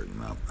with a cigarette in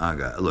your mouth. I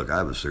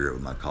have a cigarette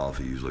with my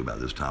coffee usually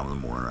about this time of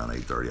the morning, around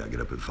 8:30. I get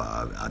up at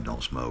 5. I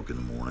don't smoke in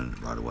the morning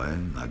right away.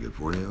 Not good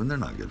for you, and they're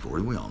not good for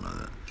you. We all know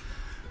that.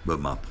 But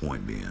my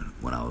point being,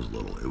 when I was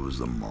little, it was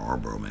the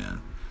Marlboro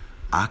Man.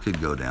 I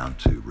could go down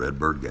to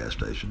Redbird gas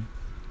station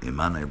in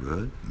my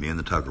neighborhood, me and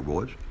the Tucker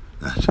boys.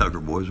 The Tucker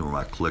boys were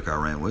my clique I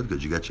ran with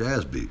because you got your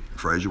ass beat.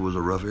 Fraser was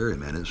a rough area,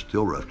 man. It's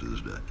still rough to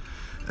this day.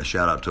 A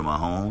shout out to my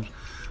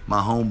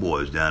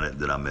homeboys down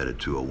that I met at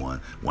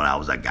 201 when I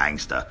was a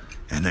gangster,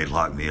 and they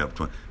locked me up.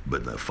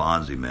 But the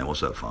Fonzie, man,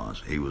 what's up,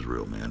 Fonz? He was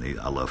real, man.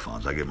 I love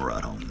Fonz. I gave him a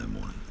ride home that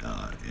morning,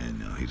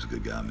 and he's a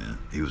good guy, man.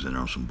 He was in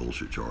there on some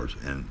bullshit charge,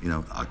 and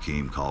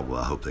Akeem Caldwell.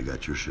 I hope they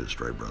got your shit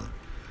straight, brother.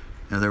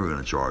 And they were going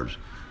to charge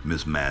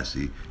Miss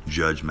Massey,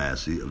 Judge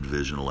Massey of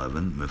Division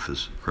 11,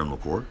 Memphis Criminal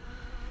Court.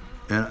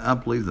 And I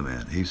believe the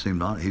man. He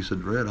seemed on it. He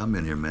said, Red, I'm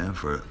in here, man,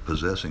 for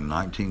possessing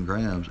 19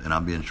 grams, and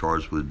I'm being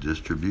charged with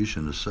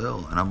distribution to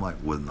sell. And I'm like,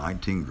 with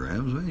 19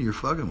 grams? Man, you're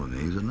fucking with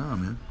me. He said, no,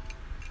 man.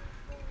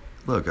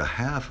 Look, a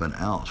half an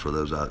ounce for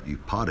those out you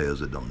potheads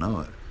that don't know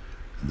it.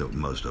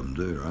 Most of them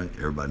do, right?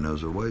 Everybody knows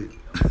their weight.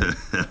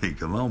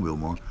 Come on, Bill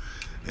Moore.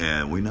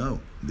 And we know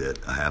that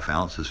a half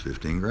ounce is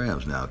 15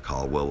 grams. Now,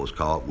 Caldwell was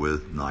caught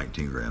with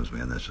 19 grams,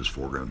 man. That's just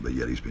 4 grams. But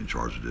yet he's being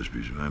charged with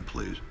distribution. Man,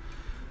 please.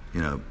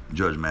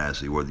 Judge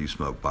Massey, whether you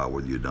smoke pot,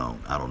 whether you don't.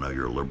 I don't know.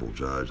 You're a liberal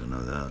judge. I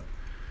know that.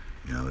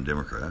 A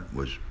Democrat,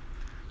 which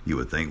you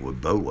would think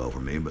would bode well for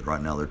me. But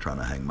right now they're trying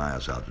to hang my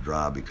ass out to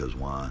dry because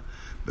why?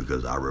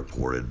 Because I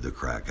reported the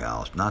crack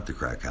house. Not the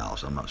crack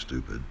house. I'm not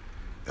stupid.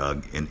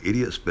 An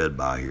idiot sped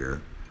by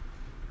here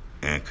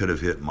and could have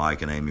hit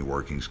Mike and Amy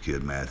Working's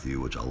kid, Matthew,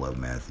 which I love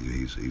Matthew.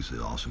 He's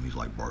awesome. He's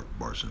like Bart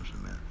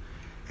Simpson, man.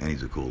 And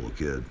he's a cool little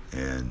kid.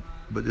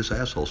 But this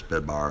asshole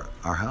sped by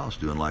our house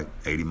doing like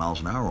 80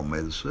 miles an hour on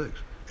May the 6th.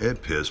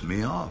 It pissed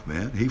me off,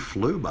 man. He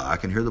flew by. I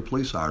can hear the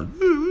police sirens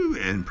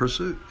in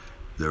pursuit.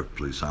 Their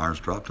police sirens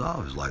dropped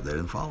off. It's like they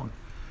didn't follow him.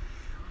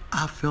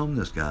 I filmed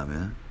this guy,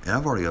 man. And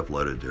I've already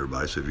uploaded it to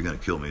everybody, so if you're going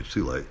to kill me, it's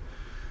too late.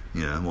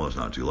 Well, it's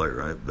not too late,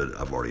 right? But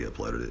I've already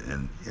uploaded it.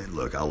 And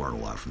look, I learned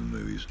a lot from the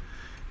movies.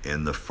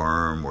 In The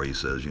Firm, where he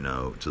says,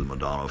 to the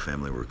Madonna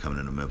family, we're coming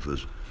into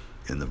Memphis,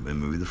 in the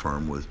movie The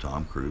Firm with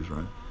Tom Cruise,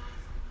 right?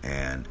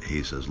 And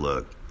he says,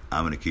 look,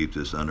 I'm going to keep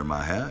this under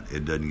my hat.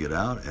 It doesn't get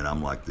out, and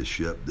I'm like the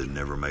ship that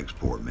never makes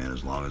port, man.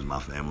 As long as my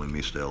family and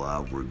me stay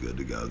alive, we're good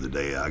to go. The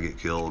day I get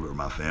killed or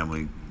my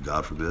family,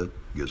 God forbid,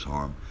 gets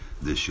harmed,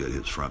 this shit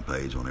hits front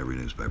page on every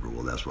newspaper.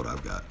 Well, that's what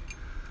I've got.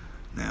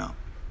 Now,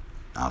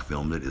 I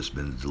filmed it. It's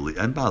been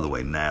deleted. And by the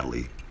way,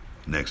 Natalie,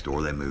 next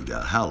door, they moved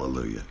out.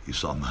 Hallelujah. You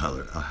saw my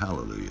other. Oh,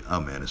 hallelujah.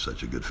 Oh, man, it's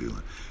such a good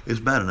feeling.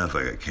 It's bad enough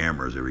I got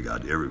cameras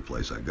every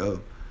place I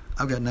go.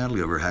 I've got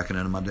Natalie over hacking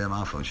into my damn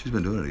iPhone. She's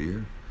been doing it a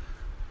year.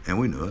 And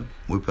we knew it.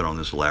 We put on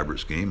this elaborate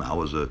scheme.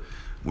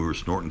 We were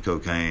snorting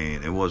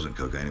cocaine. It wasn't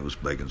cocaine. It was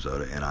baking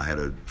soda. And I had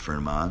a friend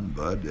of mine,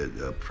 Bud,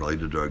 that played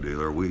the drug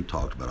dealer. We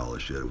talked about all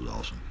this shit. It was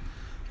awesome.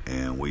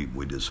 And we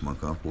did some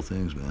uncomfortable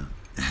things, man.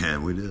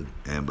 And we did.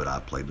 But I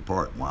played the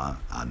part. Why?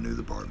 I knew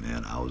the part,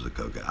 man. I was a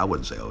cocaine. I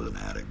wouldn't say I was an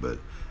addict, but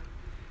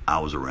I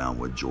was around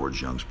with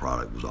George Young's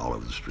product was all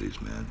over the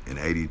streets, man. In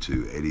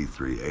 82,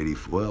 83,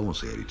 84, well, I won't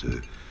say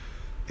 82.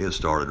 It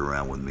started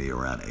around with me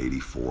around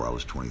 84. I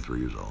was 23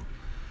 years old.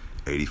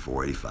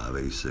 84, 85,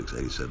 86,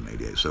 87,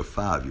 88. So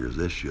 5 years,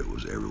 this shit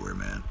was everywhere,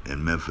 man.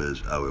 In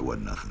Memphis, oh, it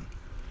wasn't nothing.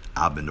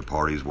 I've been to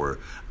parties where,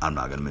 I'm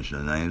not going to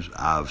mention the names,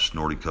 I've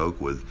snorted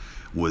coke with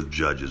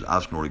judges.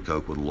 I've snorted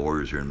coke with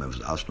lawyers here in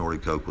Memphis. I've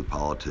snorted coke with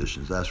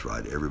politicians. That's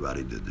right.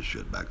 Everybody did this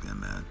shit back then,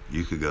 man.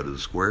 You could go to the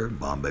square,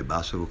 Bombay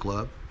Bicycle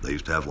Club. They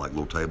used to have like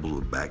little tables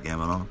with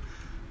backgammon on.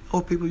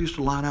 Oh, people used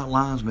to line out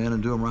lines, man,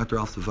 and do them right there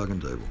off the fucking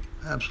table.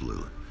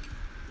 Absolutely.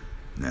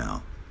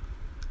 Now,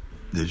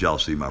 did y'all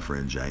see my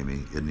friend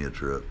Jamie? Isn't he a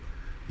trip?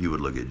 You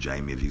would look at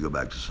Jamie, if you go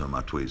back to some of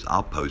my tweets,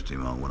 I'll post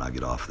him on when I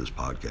get off this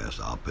podcast.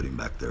 I'll put him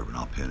back there and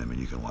I'll pin him and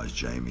you can watch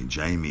Jamie.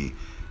 Jamie,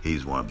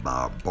 he's one,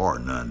 by bar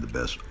none, the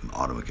best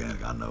auto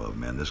mechanic I know of,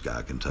 man. This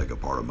guy can take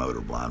apart a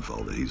motor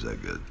blindfolded. He's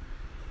that good.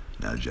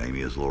 Now,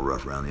 Jamie is a little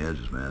rough around the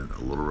edges, man.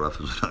 A little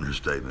rough is an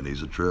understatement.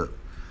 He's a trip.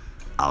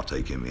 I'll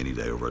take him any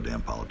day over a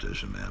damn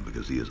politician, man,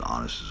 because he is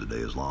honest as the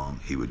day is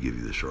long. He would give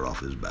you the shirt off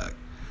his back.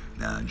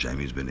 Now,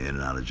 Jamie's been in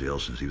and out of jail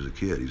since he was a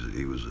kid.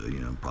 He was,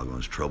 probably on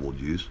his troubled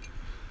youth.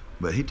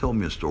 But he told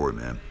me a story,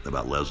 man,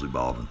 about Leslie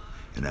Baldwin.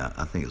 And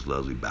I think it's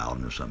Leslie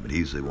Bowden or something. But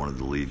he's one of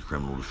the lead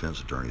criminal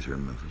defense attorneys here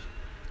in Memphis.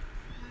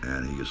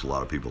 And he gets a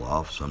lot of people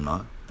off, some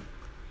not.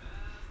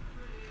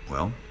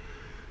 Well,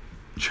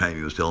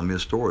 Jamie was telling me a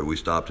story. We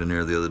stopped in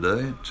there the other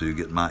day to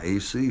get my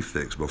AC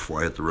fixed.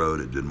 Before I hit the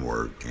road, it didn't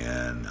work.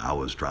 And I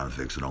was trying to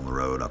fix it on the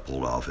road. I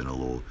pulled off in a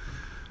little,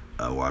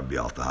 where I'd be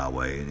off the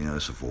highway. And,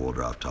 it's a four-wheel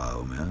drive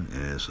Tahoe, man.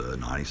 And it's a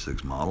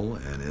 96 model.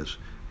 And it's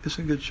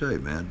in good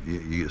shape, man.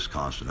 You get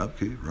constant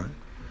upkeep, right?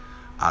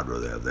 I'd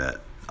rather have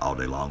that all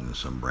day long than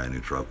some brand new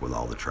truck with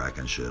all the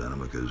tracking shit in them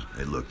because,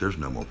 hey, look, there's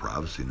no more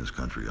privacy in this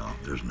country, y'all.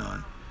 There's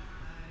none.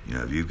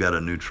 If you've got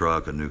a new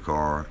truck, a new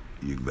car,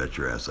 you can bet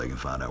your ass they can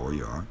find out where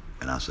you are.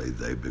 And I say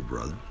they, big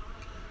brother.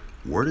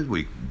 When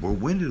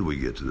did we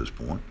get to this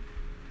point?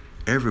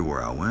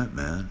 Everywhere I went,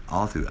 man,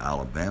 all through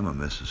Alabama,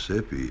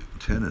 Mississippi,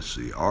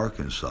 Tennessee,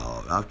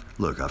 Arkansas.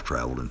 I've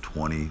traveled in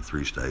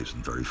 23 states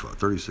in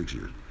 36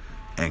 years.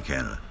 And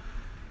Canada.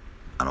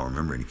 I don't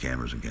remember any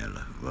cameras in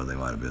Canada. Well, they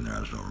might have been there.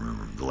 I just don't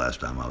remember. The last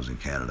time I was in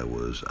Canada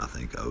was, I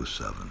think,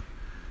 2007.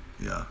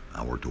 Yeah,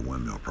 I worked a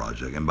windmill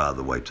project. And by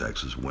the way,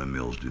 Texas,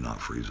 windmills do not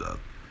freeze up.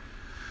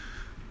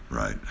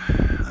 Right.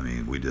 I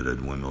mean, we did a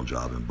windmill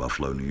job in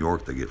Buffalo, New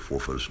York. They get 4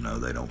 foot of snow.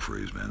 They don't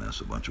freeze, man.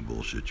 That's a bunch of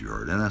bullshit you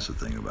heard. And that's the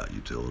thing about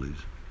utilities.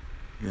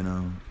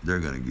 They're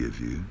going to give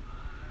you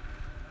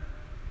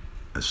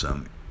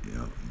some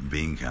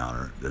bean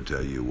counter to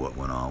tell you what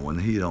went on when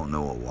he don't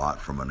know a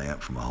watt from an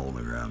amp from a hole in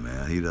the ground,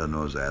 man. He doesn't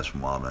know his ass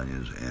from wild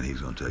onions, and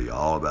he's going to tell you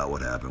all about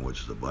what happened,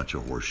 which is a bunch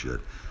of horse shit.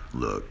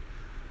 Look,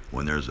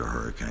 when there's a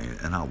hurricane,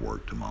 and I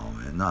worked them all,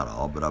 man. Not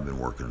all, but I've been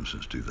working them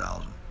since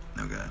 2000,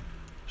 okay?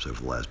 So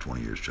for the last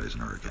 20 years, chasing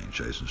hurricane,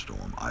 chasing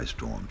storm, ice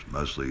storms,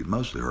 mostly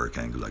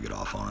hurricane because I get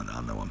off on it.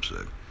 I know I'm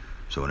sick.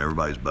 So when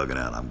everybody's bugging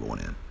out, I'm going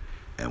in.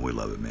 And we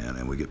love it, man,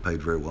 and we get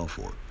paid very well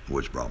for it,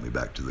 which brought me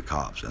back to the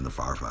cops and the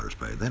firefighters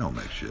pay. They don't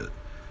make shit.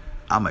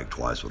 I make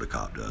twice what a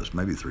cop does,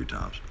 maybe 3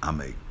 times. I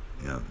make,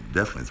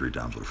 definitely 3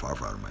 times what a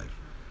firefighter makes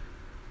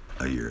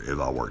a year if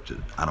I worked it.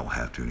 I don't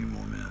have to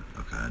anymore, man.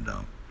 Okay, I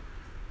don't.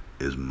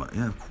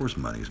 Of course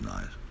money's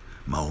nice.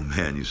 My old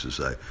man used to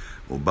say,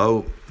 well,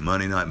 Bo,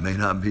 money may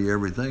not be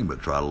everything,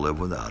 but try to live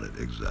without it.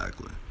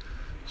 Exactly.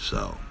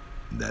 So,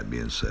 that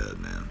being said,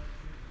 man,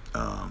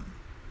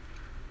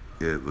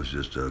 it was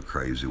just a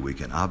crazy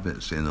weekend. I've been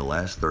seeing the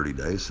last 30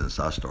 days since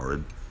I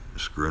started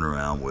screwing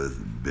around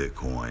with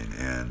Bitcoin.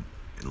 And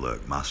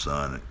look, my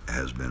son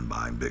has been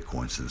buying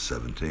Bitcoin since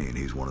 17.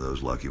 He's one of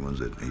those lucky ones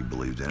that he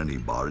believed in it. He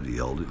bought it, he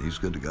held it, and he's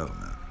good to go,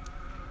 man.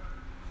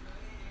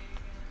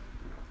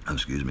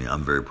 Excuse me,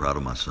 I'm very proud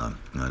of my son.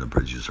 I'm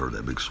pretty just heard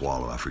that big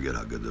swallow. I forget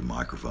how good the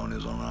microphone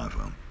is on an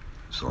iPhone.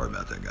 Sorry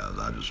about that, guys.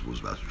 I just was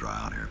about to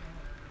dry out here.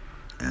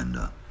 And,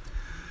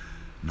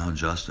 no,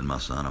 Justin, my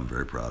son, I'm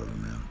very proud of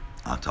him, man.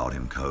 I taught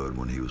him code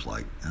when he was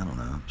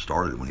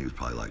started when he was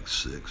probably like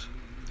 6.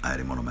 I had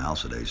him on a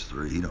mouse at age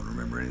 3. He don't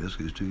remember any of this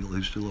because he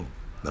was too little.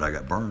 But I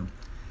got burned.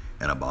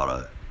 And I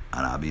bought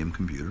an IBM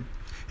computer.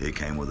 It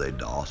came with a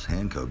DOS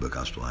hand code book.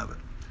 I still have it.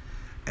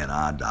 And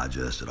I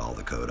digested all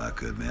the code I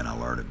could, man. I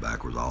learned it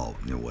backwards, all,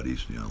 what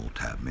each, little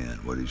tap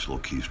meant, what each little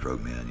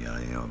keystroke meant,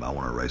 if I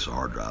want to erase a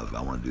hard drive, if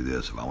I want to do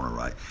this, if I want to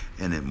write.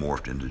 And it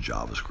morphed into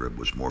JavaScript,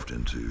 which morphed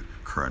into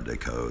current day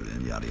code,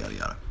 and yada, yada,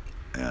 yada.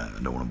 And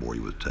I don't want to bore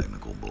you with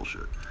technical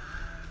bullshit.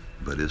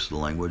 But it's the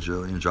language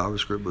of,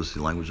 JavaScript was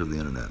the language of the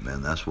internet,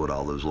 man. That's what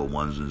all those little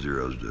ones and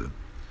zeros do,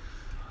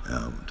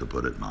 to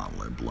put it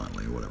mildly,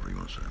 bluntly, whatever you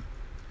want to say.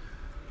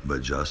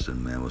 But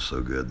Justin, man, was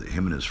so good that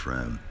him and his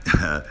friend,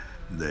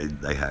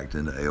 they hacked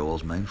into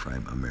AOL's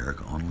mainframe,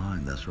 America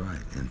Online. That's right,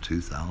 in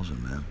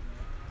 2000, man.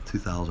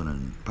 2000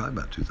 and probably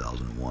about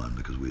 2001,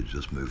 because we had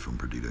just moved from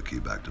Perdido Key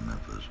back to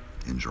Memphis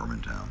in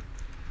Germantown.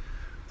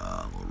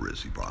 a little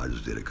ritzy part. I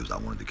just did it because I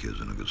wanted the kids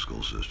in a good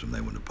school system.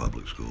 They went to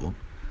public school,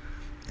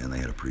 and they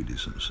had a pretty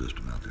decent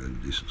system out there, a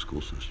decent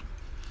school system,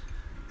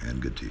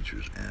 and good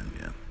teachers, and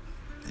yeah.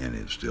 And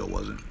it still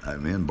wasn't. I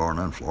mean, bar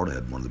none, Florida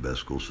had one of the best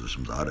school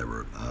systems I'd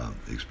ever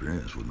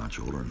experienced with my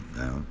children.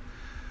 You know?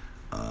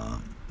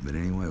 But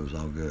anyway, it was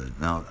all good.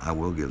 Now, I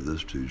will give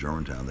this to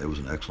Germantown. It was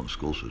an excellent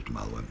school system,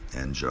 by the way.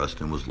 And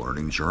Justin was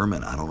learning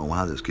German. I don't know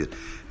why this kid.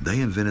 They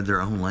invented their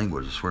own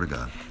language, I swear to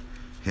God.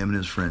 Him and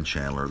his friend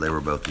Chandler, they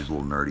were both these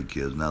little nerdy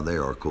kids. Now, they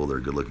are cool. They're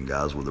good-looking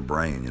guys with a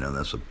brain. You know,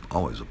 that's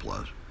always a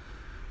plus.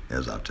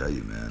 As I tell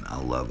you, man,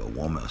 I love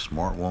a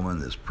smart woman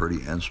that's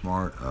pretty and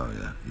smart. Oh,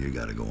 yeah, you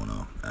got it going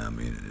on. I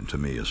mean, to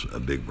me, it's a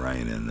big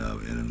brain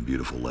and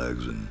beautiful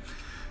legs and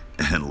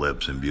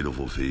lips and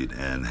beautiful feet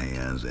and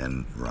hands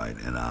and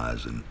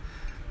eyes. And,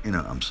 you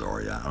know, I'm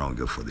sorry, I don't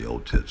go for the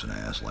old tits and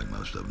ass like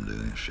most of them do.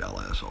 They're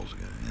shallow assholes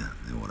again.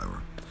 Yeah,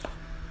 whatever.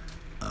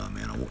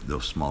 Man,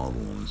 the small of a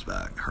woman's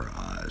back, her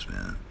eyes,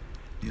 man,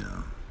 you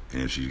know.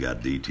 And if she's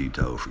got DT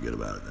toe, forget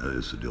about it.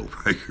 It's a deal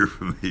breaker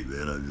for me,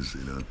 man. I just,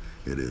 you know,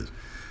 it is.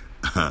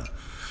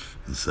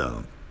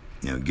 So,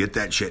 you know, get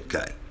that shit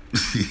cut.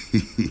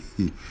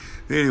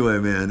 Anyway,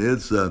 man,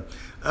 it's,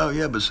 oh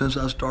yeah, but since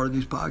I started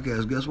these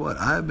podcasts, guess what?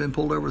 I have been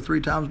pulled over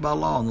 3 times by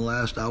law in the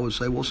last, I would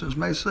say, well, since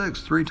May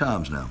 6th, 3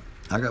 times now.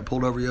 I got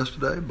pulled over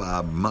yesterday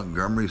by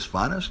Montgomery's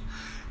finest,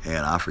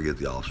 and I forget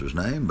the officer's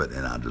name,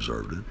 and I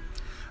deserved it.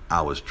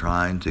 I was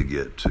trying to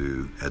get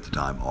to, at the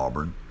time,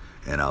 Auburn,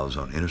 and I was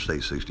on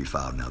Interstate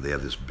 65. Now, they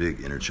have this big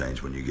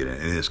interchange when you get in,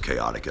 and it's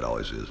chaotic, it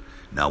always is.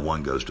 Now,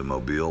 one goes to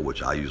Mobile,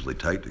 which I usually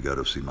take to go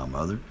to see my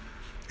mother,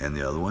 and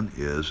the other one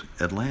is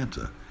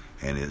Atlanta,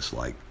 and it's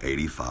like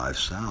 85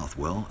 south.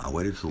 Well, I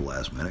waited till the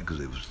last minute because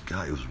it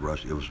was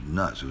rush. It was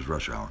nuts. It was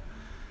rush hour,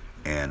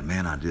 and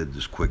man, I did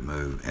this quick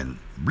move, and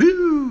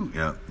blue, you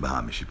know,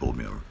 behind me, she pulled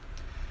me over.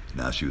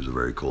 Now, she was a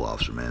very cool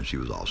officer, man. She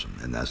was awesome,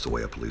 and that's the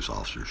way a police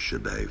officer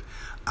should behave.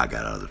 I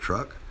got out of the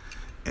truck,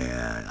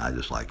 and I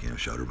just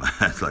showed her my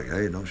hands, like,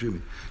 hey, don't shoot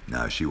me.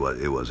 No,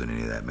 it wasn't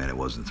any of that, man. It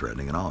wasn't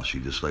threatening at all. She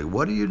just like,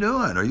 what are you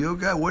doing? Are you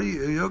okay? Are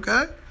you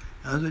okay?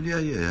 I said,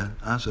 yeah.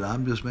 I said,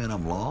 I'm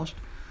lost.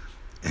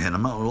 And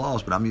I'm not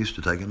lost, but I'm used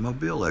to taking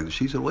Mobile.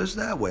 She said, well, it's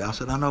that way. I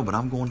said, I know, but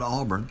I'm going to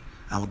Auburn,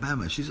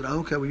 Alabama. She said,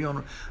 okay, well, you're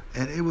on.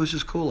 And it was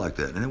just cool like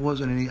that. And it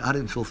wasn't I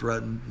didn't feel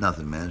threatened,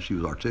 nothing, man. She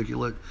was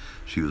articulate.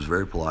 She was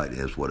very polite,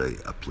 as what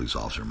a police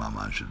officer in my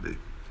mind should be.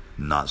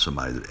 Not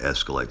somebody that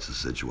escalates the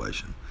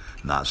situation.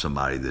 Not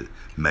somebody that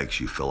makes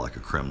you feel like a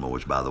criminal,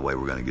 which, by the way,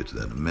 we're going to get to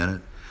that in a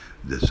minute.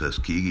 The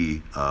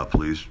Tuskegee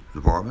Police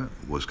Department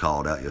was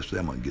called out yesterday.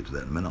 I'm going to get to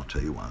that in a minute. I'll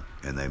tell you why.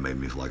 And they made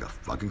me feel like a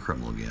fucking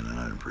criminal again, and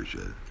I didn't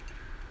appreciate it.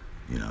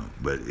 You know,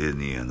 but in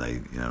the end, they,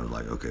 you know,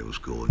 like, okay, it was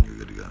cool, and you're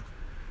good to go.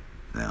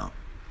 Now,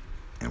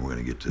 and we're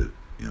going to get to,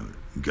 you know,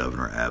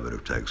 Governor Abbott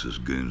of Texas,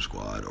 Goon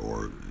Squad,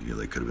 or, you know,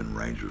 they could have been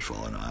Rangers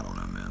following. I don't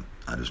know, man.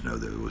 I just know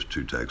that there was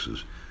 2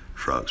 Texas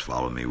trucks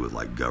following me with,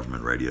 like,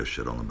 government radio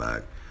shit on the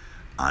back.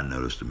 I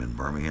noticed them in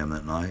Birmingham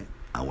that night.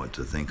 I went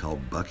to a thing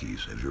called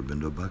Buc-ee's. Have you ever been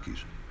to a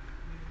Buc-ee's?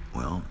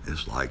 Well,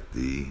 it's like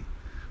the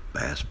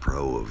Bass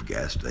Pro of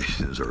gas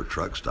stations or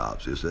truck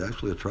stops. It's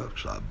actually a truck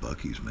stop,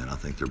 Buc-ee's, man. I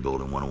think they're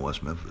building one in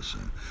West Memphis.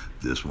 And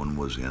this one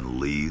was in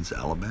Leeds,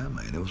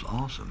 Alabama, and it was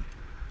awesome.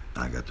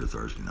 And I got there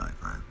Thursday night,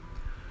 right?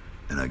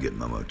 And I get in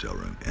my motel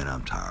room, and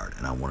I'm tired,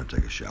 and I want to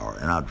take a shower.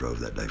 And I drove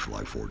that day for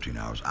like 14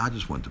 hours. I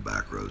just went the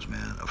back roads,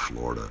 man,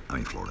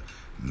 of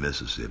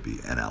Mississippi,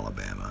 and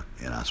Alabama.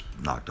 And I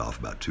knocked off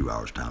about 2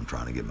 hours' time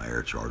trying to get my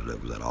air charged up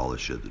because I had all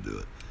this shit to do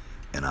it.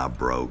 And I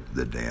broke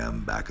the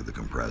damn back of the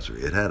compressor.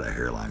 It had a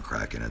hairline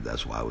crack in it.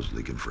 That's why I was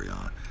leaking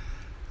Freon.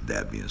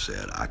 That being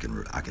said, I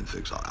can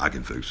fix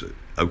it.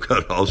 I've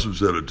got an awesome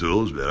set of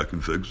tools, man. I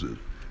can fix it.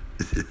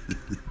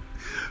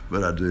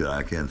 But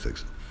I can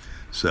fix it.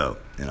 So,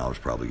 and I'll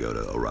probably go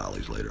to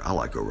O'Reilly's later. I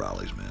like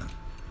O'Reilly's, man.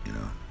 You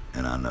know,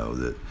 and I know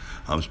that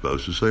I'm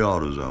supposed to say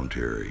AutoZone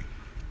Terry.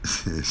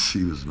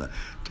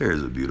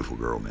 Terry's a beautiful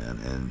girl, man,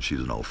 and she's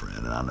an old friend,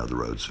 and I know the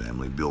Rhodes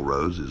family. Bill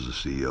Rhodes is the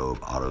CEO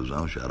of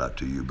AutoZone. Shout out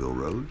to you, Bill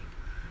Rhodes.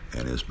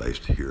 And it's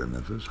based here in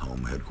Memphis,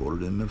 home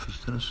headquartered in Memphis,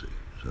 Tennessee.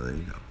 So there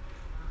you go.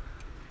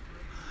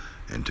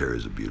 And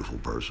Terry's a beautiful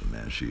person,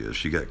 man. She is.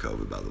 She got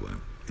COVID, by the way.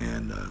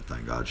 And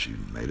thank God she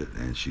made it.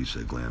 And she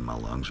said, Glenn,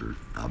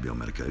 I'll be on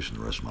medication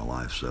the rest of my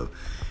life. So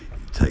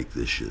take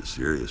this shit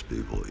serious,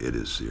 people. It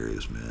is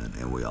serious, man.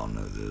 And we all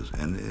know this.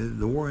 And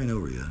the war ain't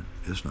over yet.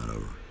 It's not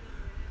over.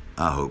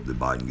 I hope that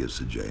Biden gets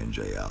the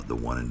J&J out, the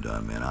one and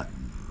done, man.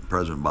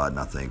 President Biden,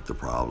 I think the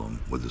problem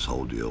with this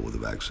whole deal with the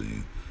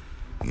vaccine,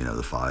 you know,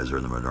 the Pfizer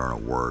and the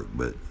Moderna work,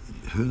 but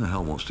who in the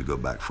hell wants to go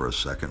back for a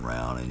second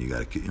round? And you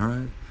got to,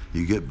 right?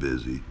 You get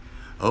busy.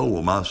 Oh,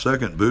 well, my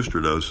second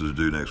booster dose is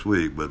due next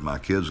week, but my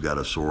kid's got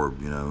a sore,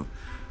 you know,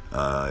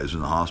 is in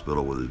the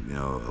hospital with, you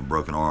know, a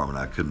broken arm, and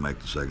I couldn't make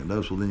the second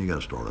dose. Well, then you got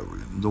to start over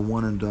again. The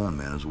one and done,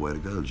 man, is the way to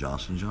go.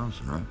 Johnson &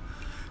 Johnson, right?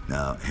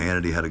 Now,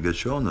 Hannity had a good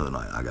show the other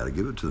night. I got to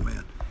give it to the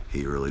man.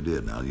 He really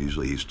did. Now,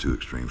 usually he's too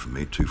extreme for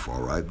me, too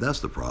far right.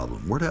 That's the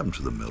problem. What happened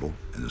to the middle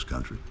in this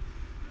country?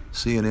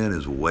 CNN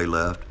is way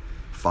left.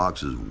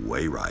 Fox is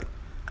way right.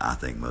 I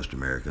think most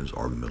Americans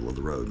are middle of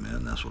the road,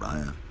 man. That's what I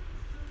am.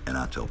 And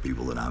I tell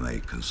people that I'm a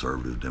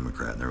conservative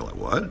Democrat, and they're like,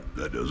 what?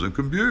 That doesn't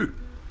compute.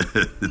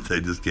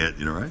 They just can't,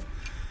 right?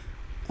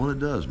 Well, it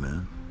does,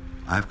 man.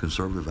 I have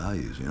conservative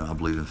values. I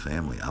believe in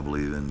family. I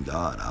believe in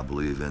God. I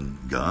believe in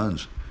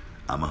guns.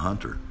 I'm a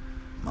hunter.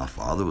 My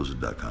father was a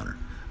duck hunter.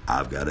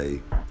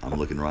 I'm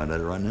looking right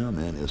at it right now,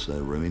 man. It's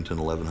a Remington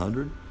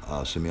 1100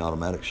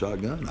 semi-automatic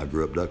shotgun. I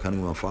grew up duck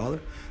hunting with my father.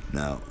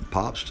 Now,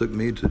 Pops took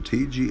me to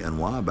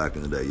TG&Y back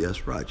in the day.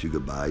 Yes, right. You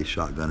could buy a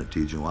shotgun at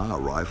TG&Y, a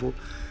rifle.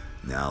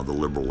 Now, the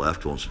liberal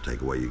left wants to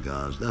take away your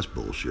guns. That's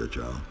bullshit,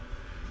 y'all.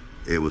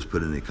 It was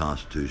put in the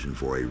Constitution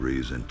for a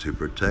reason, to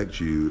protect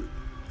you.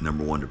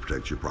 Number one, to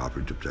protect your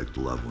property, to protect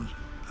the loved ones.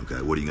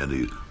 Okay, what are you going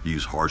to do?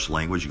 Use harsh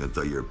language? You're going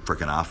to throw your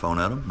freaking iPhone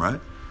at them, right?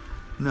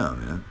 No,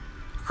 man.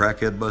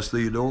 Crackhead bust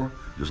through your door,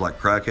 just like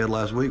crackhead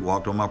last week,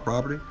 walked on my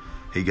property.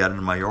 He got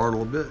into my yard a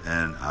little bit,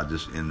 and I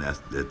just,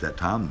 at that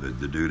time,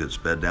 the dude had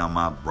sped down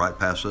right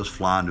past us,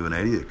 flying to an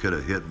 80. It could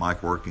have hit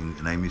Mike Working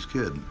and Amy's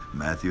kid.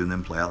 Matthew and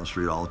them play out in the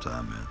street all the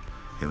time, man.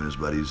 Him and his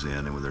buddies in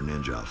and with their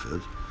ninja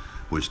outfits,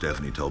 which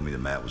Stephanie told me that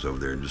Matt was over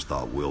there and just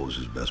thought Will was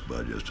his best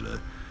bud yesterday.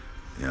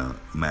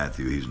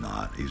 Matthew, he's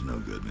not. He's no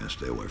good, man.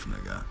 Stay away from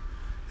that guy.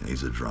 And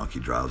he's a drunk. He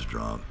drives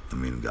drunk. I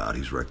mean, God,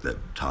 he's wrecked that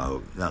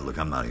Tahoe. Now, look,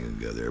 I'm not even going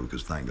to go there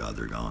because thank God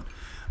they're gone.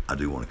 I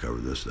do want to cover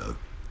this, though.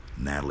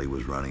 Natalie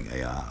was running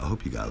AI. I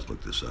hope you guys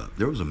look this up.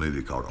 There was a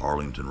movie called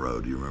Arlington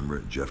Road. Do you remember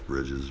it? Jeff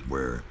Bridges,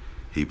 where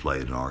he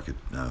played an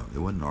architect. No, it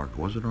wasn't an architect.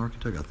 Was it an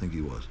architect? I think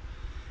he was.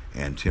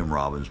 And Tim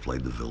Robbins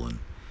played the villain.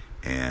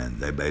 And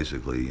they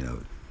basically,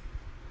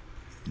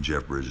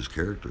 Jeff Bridges'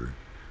 character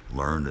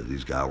learned that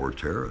these guys were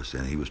terrorists,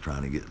 and he was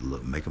trying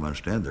to make them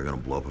understand they're going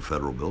to blow up a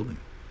federal building.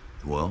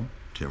 Well,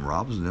 Tim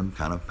Robbins and them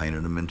kind of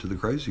painted him into the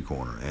crazy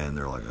corner, and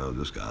they're like, oh,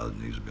 this guy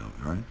needs to be on,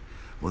 right?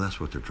 Well,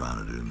 that's what they're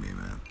trying to do to me,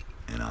 man,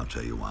 and I'll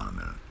tell you why in a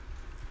minute.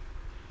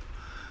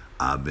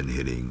 I've been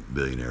hitting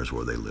billionaires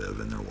where they live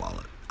in their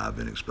wallet. I've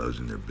been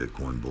exposing their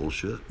Bitcoin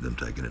bullshit, them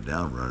taking it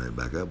down, running it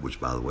back up, which,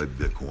 by the way,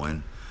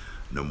 Bitcoin,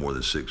 no more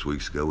than 6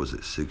 weeks ago, was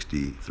at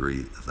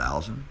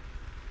 63,000.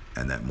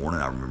 And that morning,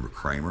 I remember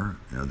Cramer,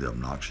 the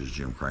obnoxious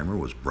Jim Cramer,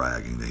 was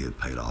bragging that he had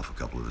paid off a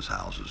couple of his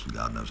houses. And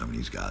God knows how many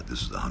he's got.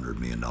 This is the $100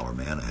 million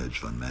man, a hedge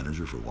fund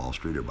manager for Wall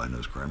Street. Everybody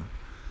knows Cramer.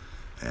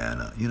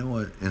 And you know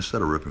what?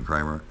 Instead of ripping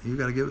Cramer, you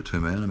got to give it to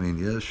him, man. I mean,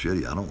 yeah, it's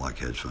shitty. I don't like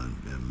hedge fund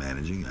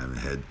managing. I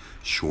had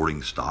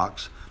shorting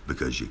stocks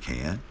because you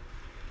can.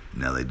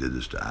 Now they did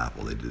this to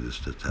Apple. They did this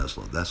to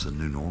Tesla. That's the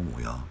new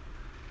normal, y'all.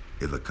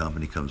 If a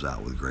company comes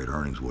out with great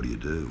earnings, what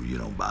do? You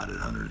don't buy it at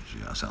hundreds.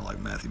 I sound like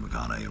Matthew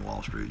McConaughey in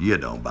Wall Street. You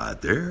don't buy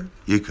it there.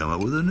 You come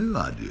up with a new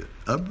idea,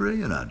 a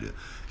brilliant idea.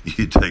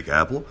 You take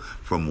Apple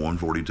from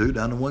 142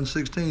 down to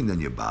 116, then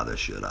you buy the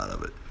shit out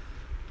of it.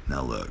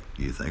 Now look,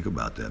 you think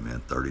about that,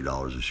 man.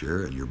 $30 a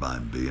share, and you're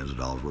buying billions of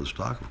dollars worth of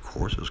stock. Of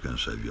course, it's going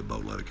to save you a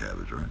boatload of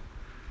cabbage, right?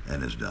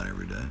 And it's done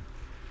every day.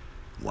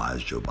 Why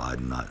is Joe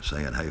Biden not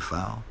saying, hey,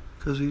 foul?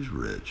 Because he's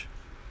rich.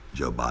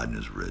 Joe Biden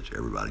is rich.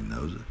 Everybody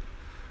knows it.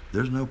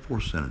 There's no poor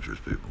senators,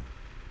 people.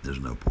 There's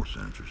no poor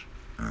senators,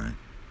 all right?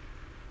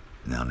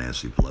 Now,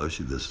 Nancy Pelosi,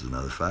 this is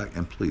another fact,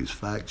 and please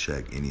fact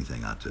check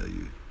anything I tell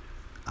you.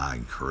 I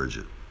encourage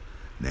it.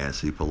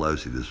 Nancy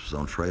Pelosi, this was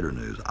on Trader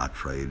News. I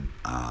trade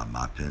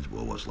my pension,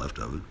 well, what's left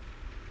of it,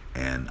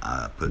 and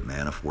I put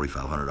Mana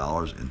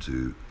 $4,500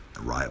 into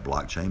Riot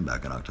Blockchain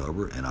back in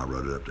October, and I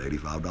wrote it up to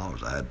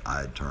 $85.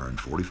 I had turned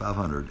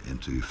 $4,500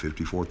 into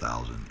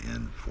 $54,000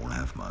 in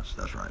 4.5 months.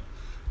 That's right.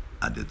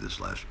 I did this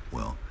last,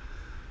 well,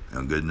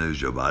 and good news,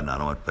 Joe Biden, I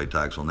don't have to pay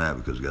tax on that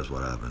because guess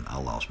what happened? I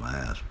lost my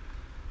ass.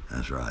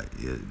 That's right.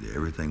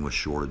 Everything was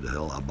shorted to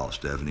hell. I bought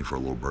Stephanie for a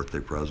little birthday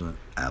present.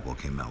 Apple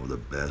came out with the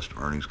best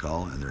earnings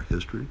call in their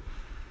history,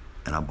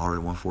 and I bought her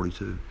at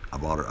 142.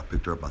 I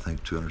picked her up, I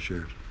think, 200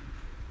 shares.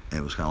 And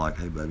it was kind of like,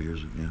 hey, baby,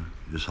 here's,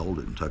 just hold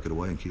it and tuck it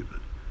away and keep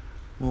it.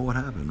 Well, what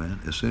happened,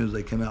 man? As soon as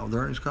they came out with the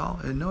earnings call,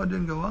 and no, it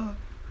didn't go up.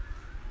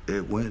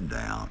 It went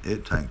down.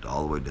 It tanked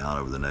all the way down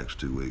over the next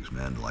 2 weeks,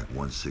 man, to like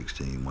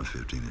 116,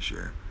 115 a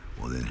share.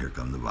 Well, then here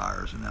come the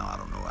virus, and now I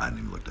don't know. I hadn't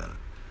even looked at it.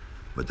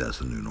 But that's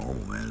the new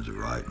normal, man. Is it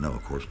right? No,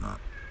 of course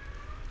not.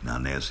 Now,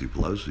 Nancy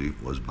Pelosi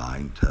was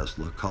buying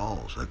Tesla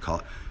calls.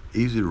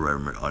 Easy to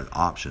remember,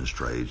 options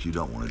trades, you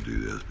don't want to do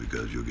this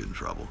because you'll get in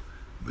trouble.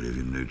 But if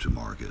you're new to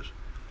markets,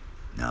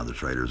 now the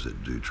traders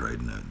that do trade,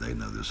 they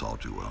know this all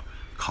too well.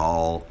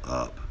 Call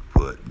up,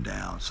 put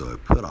down. So a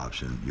put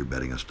option, you're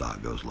betting a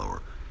stock goes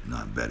lower. You're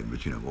not betting,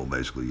 but well,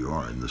 basically you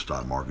are. And the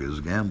stock market is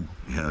a gamble.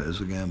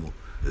 It's a gamble,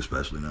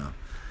 especially now.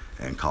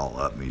 And call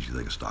up means you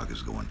think a stock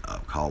is going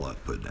up. Call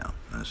up, put down.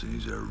 That's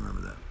easy to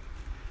remember that.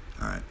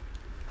 All right.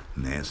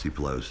 Nancy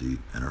Pelosi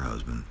and her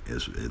husband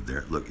is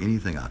there. Look,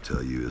 anything I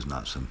tell you is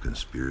not some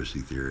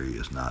conspiracy theory.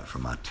 It's not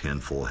from my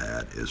tinfoil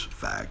hat. It's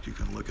fact. You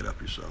can look it up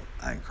yourself.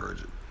 I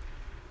encourage it.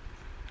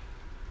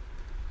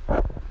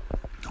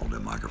 Hold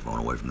that microphone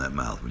away from that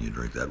mouth when you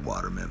drink that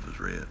water, Memphis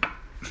Red.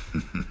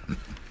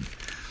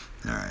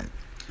 All right.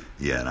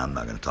 Yeah, and I'm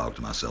not going to talk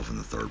to myself in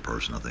the third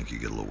person. I think you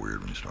get a little weird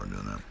when you start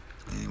doing that.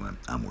 Anyway,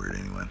 I'm weird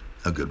anyway.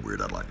 A good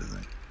weird, I'd like to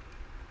think.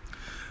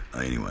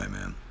 Anyway,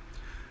 man,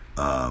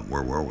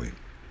 where were we?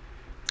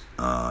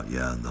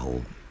 Yeah, the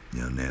whole,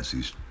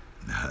 Nancy's,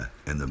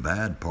 and the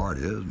bad part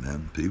is,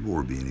 man, people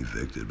were being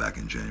evicted back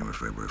in January,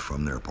 February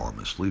from their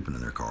apartments, sleeping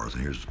in their cars,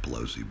 and here's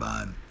Pelosi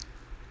buying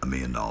 $1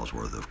 million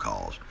worth of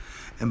calls.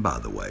 And by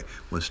the way,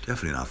 when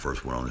Stephanie and I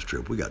first went on this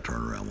trip, we got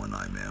turned around one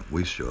night, man.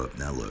 We show up.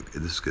 Now, look,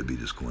 this could be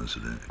just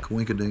coincident.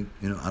 Coinkydink,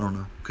 I don't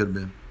know. Could have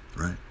been,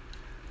 right?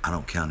 I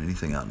don't count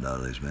anything out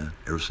nowadays, man.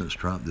 Ever since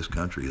Trump, this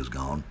country has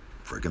gone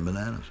freaking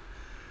bananas.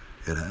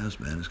 It has,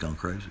 man. It's gone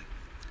crazy.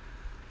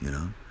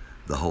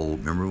 The whole,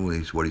 remember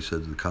what he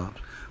said to the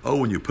cops? Oh,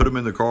 when you put them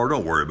in the car,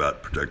 don't worry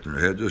about protecting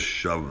their head. Just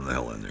shove them the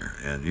hell in there.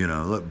 And,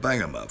 look, bang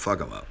them up, fuck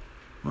them up.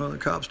 Well, the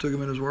cops took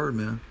him at his word,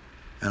 man.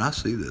 And I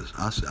see this.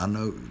 I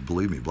know,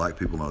 believe me, black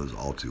people know this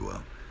all too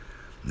well.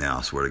 Now,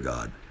 I swear to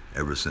God,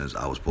 ever since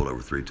I was pulled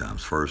over 3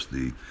 times. First,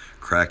 the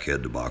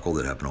crackhead debacle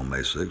that happened on May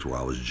 6th, where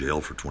I was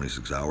jailed for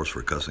 26 hours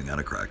for cussing out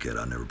a crackhead.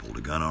 I never pulled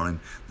a gun on him.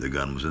 The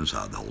gun was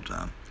inside the whole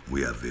time.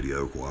 We have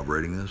video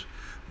corroborating this,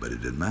 but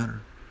it didn't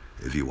matter.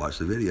 If you watch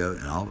the video,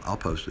 and I'll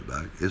post it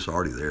back, it's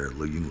already there.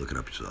 Look, you can look it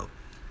up yourself.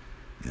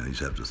 You just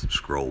have to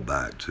scroll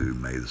back to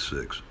May the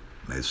 6th,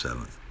 May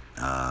 7th.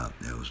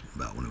 It was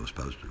about when it was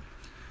posted.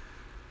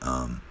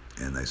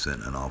 And they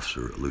sent an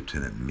officer,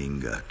 Lieutenant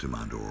Minga, to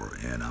my door,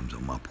 and I'm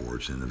on my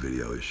porch. In the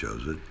video, it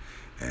shows it,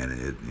 and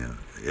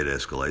it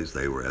escalates.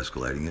 They were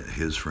escalating it.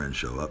 His friends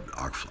show up,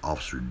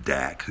 Officer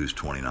Dak, who's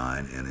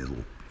 29, and his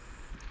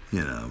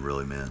little,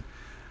 really, man.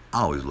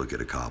 I always look at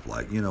a cop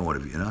like, what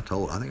have you? And I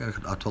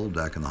told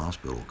Dak in the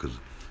hospital because,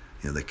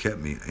 they kept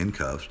me in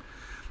cuffs.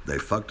 They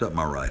fucked up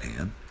my right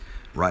hand.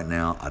 Right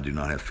now, I do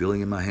not have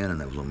feeling in my hand, and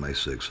that was on May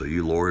 6th. So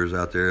you lawyers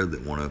out there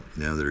that want to,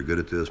 that are good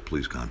at this,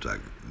 please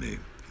contact me,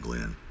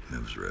 Glenn,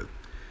 Memphis Red,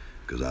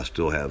 because I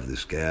still have the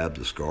scab,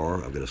 the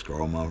scar. I've got a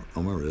scar on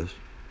my wrist.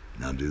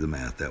 Now do the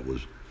math. That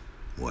was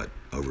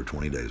over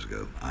 20 days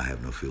ago. I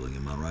have no feeling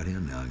in my right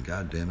hand now, and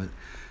God damn it,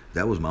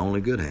 that was my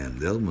only good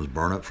hand. The other one was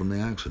burned up from the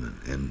accident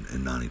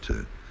in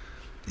 92.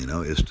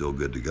 It's still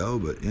good to go,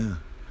 but yeah.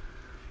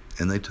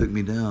 And they took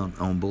me down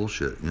on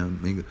bullshit.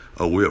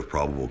 We have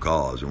probable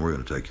cause, and we're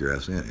going to take your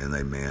ass in. And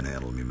they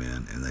manhandled me,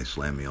 man, and they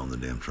slammed me on the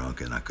damn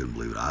trunk, and I couldn't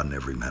believe it. I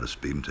never even had a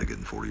speeding ticket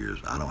in 40 years.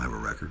 I don't have a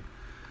record.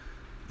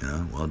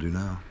 Well, I do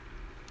now.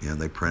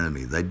 They printed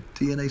me. They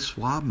DNA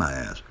swabbed my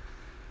ass.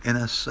 And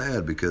that's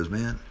sad because,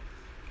 man,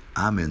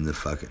 I'm in the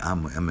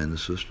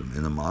system,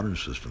 in the modern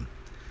system.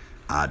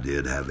 I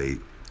did have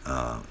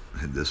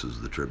this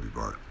is the trippy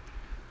part,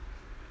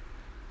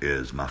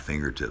 is my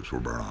fingertips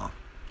were burnt off,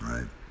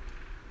 right?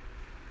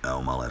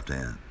 On my left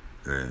hand.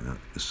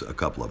 A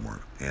couple of them were,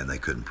 and they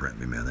couldn't print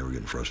me, man. They were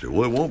getting frustrated.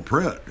 Well, it won't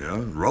print,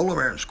 roll them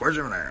there and squish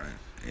them in there.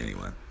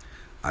 Anyway,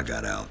 I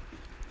got out.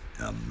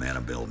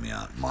 Manna bailed me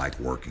out. Mike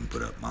Working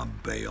put up my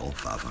bail,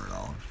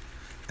 $500.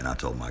 And I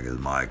told Mike,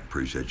 Mike,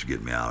 appreciate you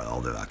getting me out,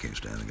 although I can't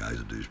stand the guy.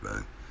 He's a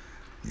douchebag.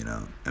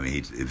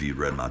 If you'd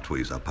read my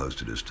tweets, I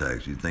posted his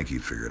text. You'd think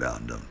he'd figure it out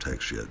and don't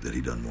text shit that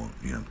he doesn't want,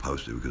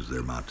 posted because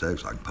they're my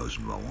texts. I can post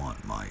them if I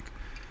want, Mike.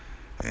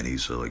 And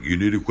he's so like, you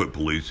need to quit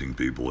policing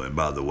people. And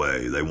by the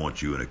way, they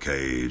want you in a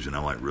cage. And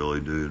I'm like, really,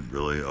 dude?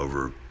 Really?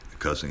 Over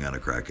cussing out a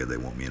crackhead, they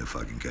want me in a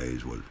fucking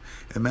cage? What?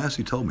 And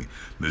Massey told me,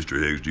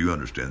 Mr. Higgs, do you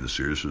understand the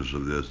seriousness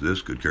of this?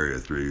 This could carry a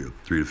 3 to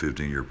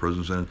 15-year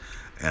prison sentence.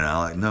 And I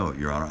like, no,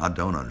 Your Honor, I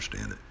don't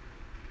understand it.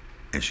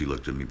 And she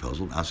looked at me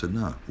puzzled. I said,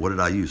 no. What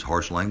did I use?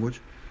 Harsh language?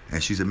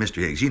 And she said,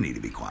 Mr. Higgs, you need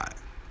to be quiet.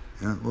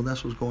 Well,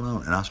 that's what's going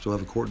on. And I still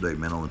have a court date,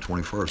 man, on the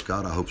 21st.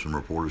 God, I hope some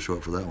reporters show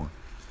up for that one.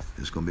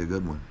 It's going to be a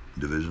good one.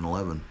 Division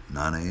 11,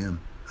 9 a.m.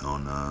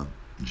 on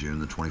June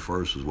the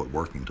 21st is what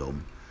Working told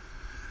me.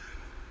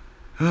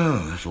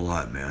 Oh, that's a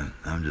lot, man.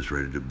 I'm just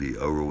ready to be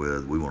over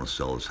with. We want to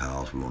sell this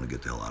house. We want to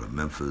get the hell out of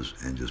Memphis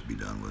and just be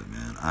done with it,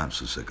 man. I'm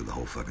so sick of the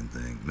whole fucking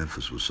thing.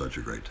 Memphis was such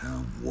a great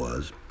town.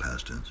 Was,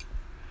 past tense.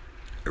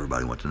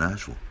 Everybody went to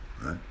Nashville,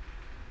 right?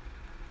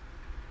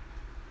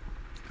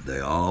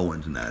 They all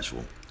went to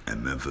Nashville.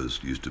 And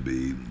Memphis used to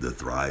be the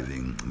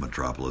thriving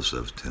metropolis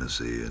of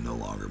Tennessee, and no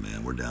longer,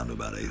 man. We're down to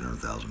about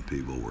 800,000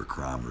 people. We're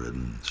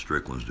crime-ridden.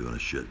 Strickland's doing a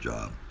shit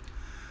job.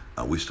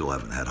 We still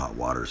haven't had hot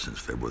water since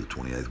February the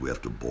 28th. We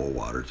have to boil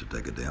water to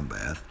take a damn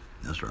bath.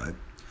 That's right.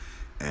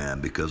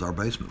 And because our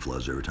basement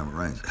floods every time it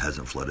rains. It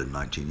hasn't flooded in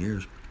 19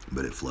 years,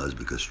 but it floods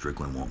because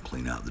Strickland won't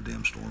clean out the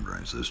damn storm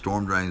drains. So the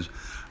storm drains,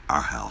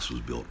 our house was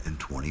built in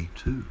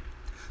 22.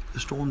 The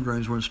storm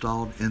drains were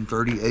installed in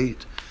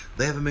 38.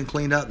 They haven't been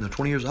cleaned out in the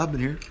 20 years I've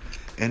been here.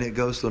 And it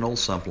goes to an old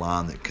sump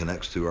line that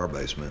connects to our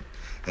basement,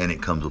 and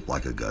it comes up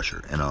like a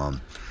gusher.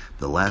 And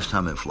the last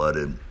time it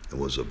flooded, it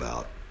was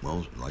about,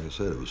 well, like I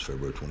said, it was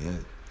February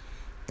 28th.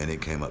 And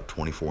it came up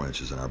 24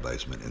 inches in our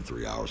basement in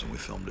 3 hours, and we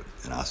filmed it.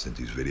 And I sent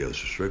these videos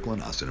to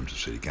Strickland. I sent them to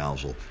City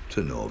Council,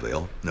 to no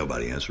avail.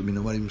 Nobody answered me.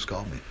 Nobody even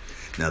called me.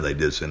 Now, they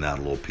did send out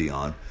a little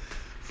peon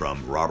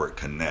from Robert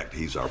Connect.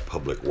 He's our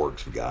public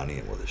works guy, and he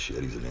ain't worth a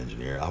shit. He's an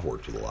engineer. I've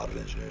worked with a lot of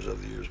engineers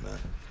over the years, man.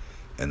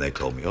 And they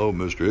told me, oh,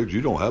 Mr. Higgs,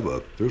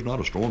 there's not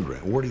a storm drain.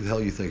 Where the hell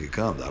do you think it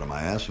comes? Out of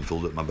my ass and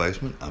fills up my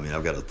basement?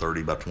 I've got a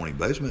 30 by 20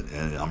 basement,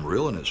 and I'm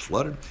real, and it's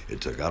flooded.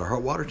 It took out our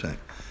hot water tank.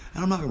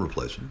 And I'm not going to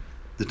replace it.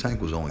 The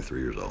tank was only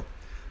 3 years old,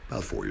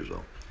 about 4 years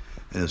old.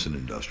 And it's an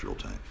industrial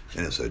tank.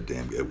 And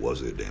it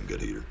was a damn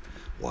good heater.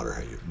 Water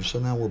heater. So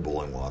now we're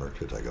boiling water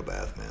to take a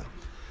bath, man.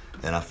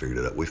 And I figured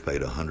it out. We've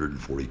paid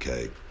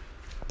 $140K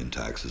in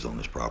taxes on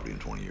this property in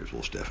 20 years.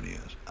 Well, Stephanie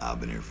has. I've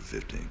been here for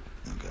 15,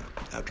 okay,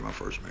 after my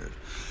first marriage.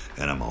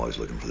 And I'm always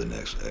looking for the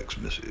next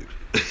ex-Missy.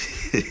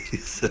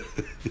 So,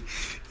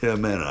 yeah,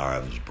 man and I are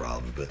having some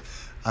problems, but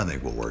I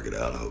think we'll work it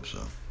out. I hope so.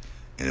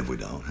 And if we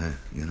don't, hey,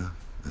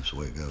 that's the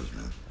way it goes,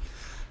 man.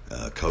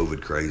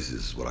 COVID crazy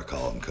is what I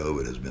call it. And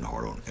COVID has been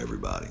hard on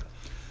everybody.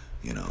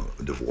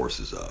 Divorce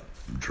is up,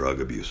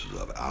 drug abuse is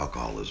up,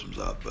 alcoholism's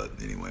up. But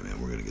anyway, man,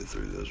 we're going to get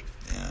through this.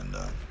 And,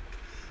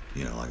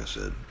 like I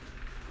said,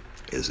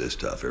 it's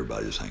tough.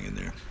 Everybody just hang in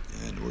there,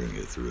 and we're going to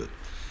get through it.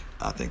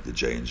 I think the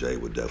J&J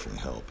would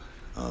definitely help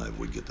if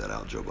we get that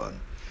out, Joe Biden.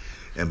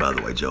 And by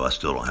the way, Joe, I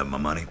still don't have my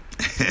money.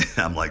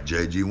 I'm like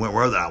J.G.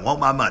 Wentworth, I want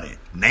my money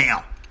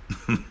now.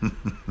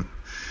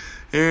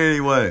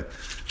 Anyway,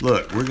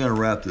 look, we're going to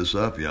wrap this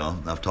up, y'all.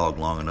 I've talked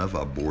long enough.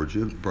 I bored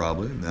you,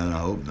 probably, and I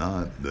hope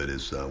not. But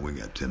we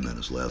got 10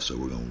 minutes left, so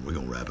we're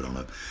gonna wrap it on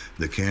up.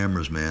 The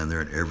cameras, man,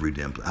 they're in every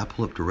damn place. I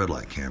pull up the red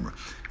light camera.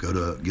 Go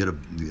to get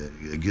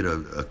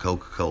a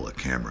Coca-Cola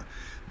camera.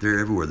 They're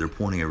everywhere. They're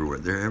pointing everywhere.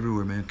 They're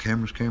everywhere, man.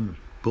 Cameras.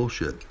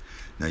 Bullshit.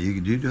 Now,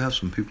 you do have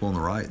some people on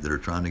the right that are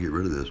trying to get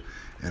rid of this,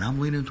 and I'm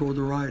leaning toward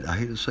the right. I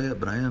hate to say it,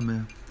 but I am,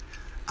 man.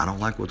 I don't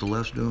like what the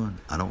left's doing.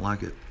 I don't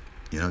like it.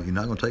 You're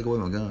not going to take away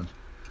my guns.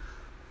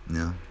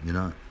 No, you're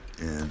not.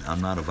 And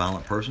I'm not a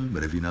violent person,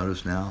 but if you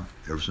notice now,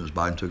 ever since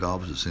Biden took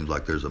office, it seems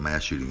like there's a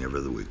mass shooting every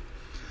other week.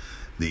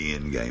 The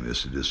end game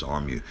is to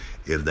disarm you.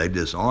 If they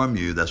disarm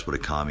you, that's what a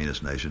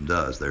communist nation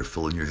does. They're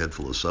filling your head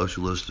full of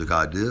socialistic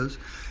ideas,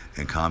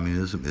 and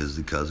communism is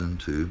the cousin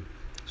to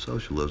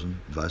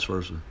socialism, vice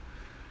versa.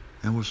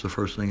 And what's the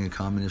first thing a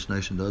communist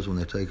nation does when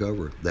they take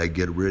over? They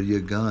get rid of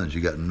your guns.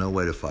 You got no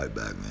way to fight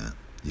back, man.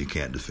 You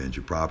can't defend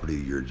your property.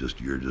 You're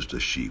just a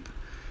sheep.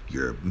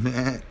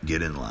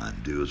 Get in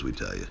line. Do as we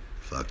tell you.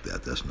 Fuck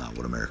that. That's not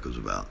what America's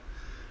about.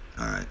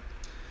 All right.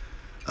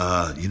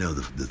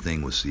 The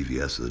thing with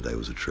CVS the other day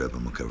was a trip.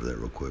 I'm going to cover that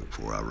real quick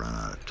before I run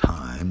out of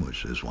time,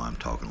 which is why I'm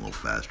talking a little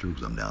faster,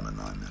 because I'm down to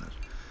 9 minutes.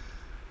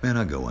 Man,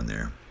 I go in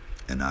there,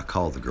 and I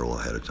called the girl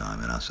ahead of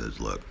time, and I said,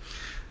 look,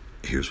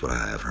 here's what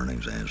I have. Her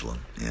name's Angela,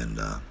 and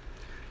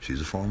she's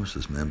a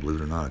pharmacist, man.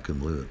 Believe it or not, I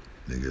couldn't believe it,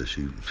 because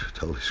she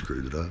totally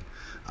screwed it up.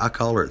 I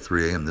call her at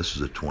 3 a.m. This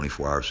is a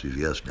 24-hour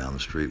CVS down the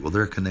street. Well,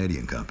 they're a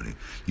Canadian company.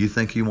 You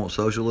think you want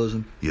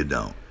socialism? You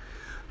don't.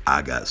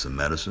 I got some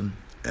medicine,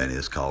 and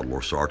it's called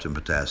losartan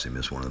potassium.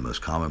 It's one of the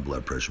most common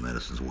blood pressure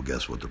medicines. Well,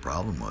 guess what the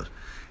problem was?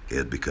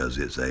 Because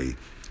it's a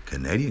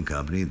Canadian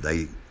company,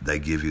 they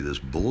give you this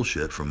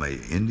bullshit from a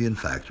Indian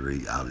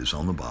factory. It's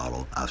on the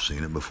bottle. I've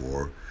seen it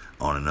before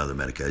on another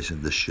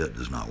medication. This shit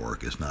does not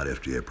work. It's not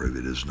FDA approved.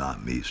 It does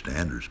not meet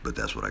standards, but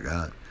that's what I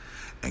got.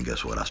 And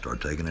guess what? I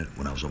started taking it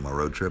when I was on my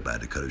road trip. I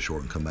had to cut it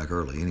short and come back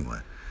early anyway.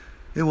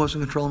 It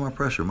wasn't controlling my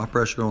pressure. My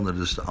pressure on the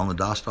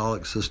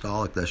diastolic,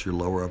 systolic, that's your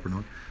lower upper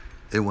north,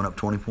 it went up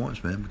 20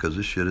 points, man, because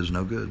this shit is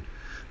no good.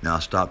 Now, I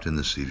stopped in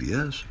the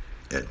CVS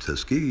at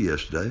Tuskegee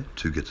yesterday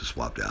to get this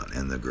swapped out.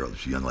 And the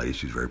young lady,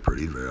 she's very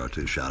pretty, very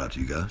artistic. Shout out to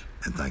you guys.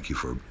 And thank you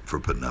for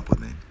putting up with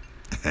me.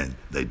 And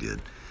they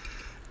did.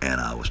 And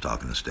I was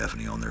talking to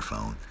Stephanie on their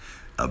phone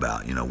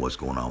about, what's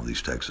going on with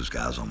these Texas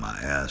guys on my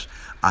ass.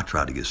 I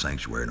tried to get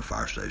sanctuary in a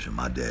fire station.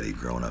 My daddy,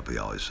 growing up, he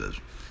always says,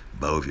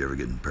 Bo, if you ever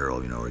get in peril,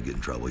 or get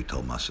in trouble, he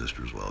told my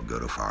sister as well, go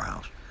to a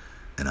firehouse.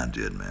 And I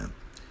did, man.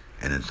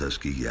 And in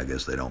Tuskegee, I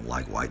guess they don't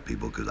like white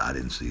people, because I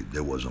didn't see,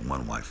 there wasn't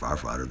one white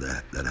firefighter.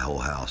 That whole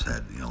house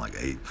had, like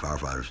 8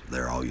 firefighters.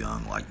 They're all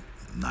young, like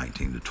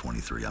 19 to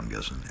 23, I'm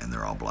guessing, and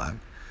they're all black.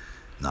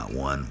 Not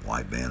one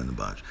white man in the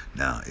bunch.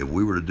 Now, if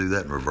we were to do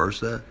that and reverse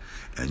that,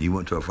 and you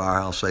went to a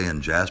firehouse, say in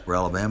Jasper,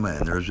 Alabama,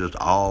 and there's just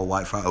all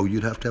white fire,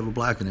 you'd have to have a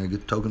black in there to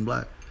get the token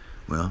black.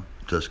 Well,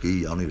 Tuskegee,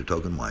 y'all need a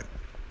token white.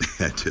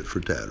 That's it for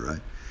Tad, right?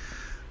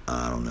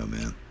 I don't know,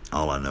 man.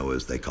 All I know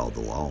is they called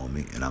the law on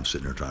me, and I'm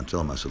sitting there trying to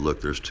tell them. I said,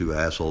 look, there's 2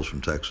 assholes from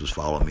Texas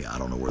following me. I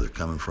don't know where they're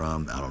coming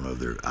from. I don't know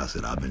if I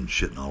said, I've been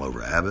shitting all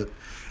over Abbott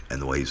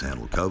and the way he's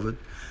handled COVID.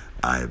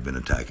 I have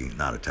been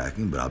not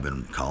attacking, but I've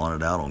been calling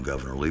it out on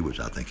Governor Lee,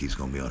 which I think he's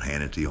going to be on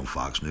Hannity on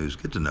Fox News.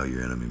 Get to know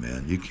your enemy,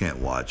 man. You can't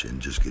watch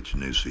and just get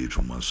your news feed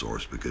from one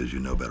source, because you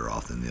know better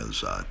off than the other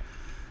side.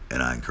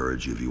 And I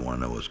encourage you, if you want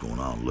to know what's going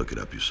on, look it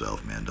up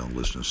yourself, man. Don't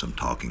listen to some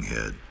talking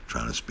head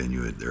trying to spin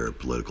you at their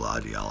political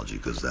ideology,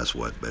 because that's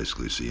what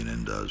basically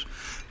CNN does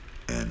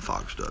and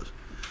Fox does.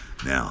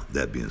 Now,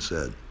 that being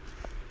said,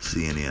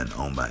 CNN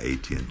owned by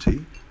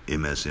AT&T,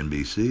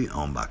 MSNBC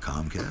owned by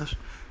Comcast,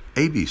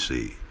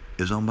 ABC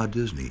is owned by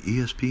Disney,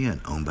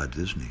 ESPN owned by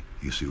Disney.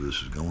 You see where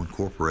this is going?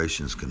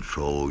 Corporations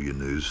control your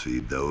news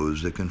feed.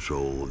 Those that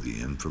control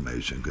the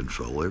information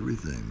control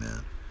everything,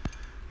 man.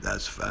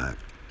 That's fact.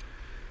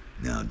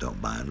 Now,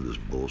 don't buy into this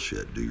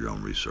bullshit. Do your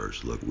own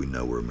research. Look, we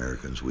know we're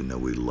Americans. We know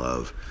we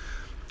love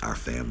our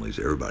families,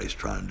 everybody's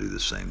trying to do the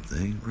same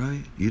thing,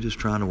 right? You're just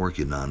trying to work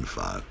your 9 to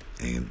 5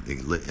 and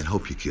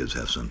hope your kids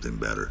have something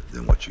better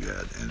than what you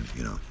had. And,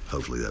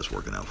 hopefully that's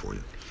working out for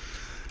you.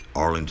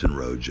 Arlington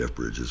Road, Jeff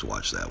Bridges,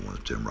 watch that one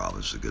with Tim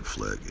Robbins. It's a good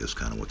flick. It's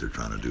kind of what they're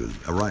trying to do.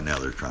 Right now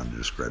they're trying to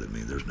discredit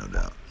me. There's no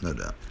doubt,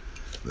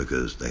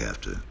 because they have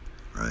to,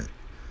 right?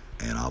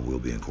 And I will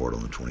be in court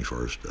on the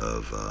 21st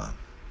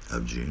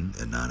of June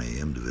at 9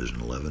 a.m., Division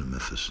 11 in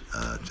Memphis,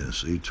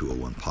 Tennessee,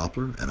 201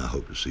 Poplar, and I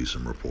hope to see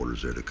some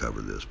reporters there to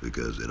cover this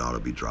because it ought to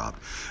be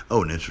dropped.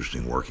 Oh, and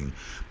interesting,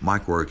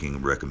 Mike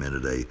Working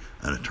recommended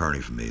an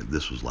attorney for me.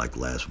 This was like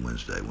last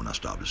Wednesday when I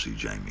stopped to see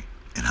Jamie,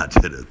 and I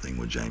did a thing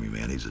with Jamie,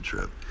 man. He's a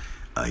trip.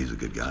 He's a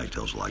good guy. He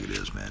tells it like it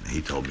is, man.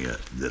 He told me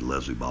that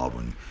Leslie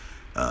Baldwin,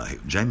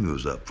 Jamie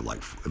was up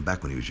for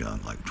back when he was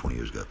young, like 20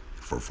 years ago,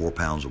 for 4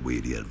 pounds of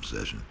weed he had in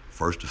possession.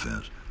 First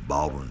offense,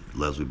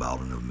 Leslie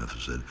Baldwin of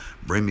Memphis said,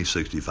 bring me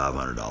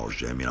 $6,500,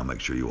 Jamie, and I'll make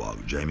sure you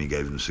walk. Jamie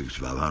gave him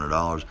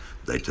 $6,500.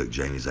 They took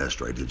Jamie's ass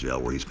straight to jail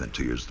where he spent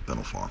 2 years at the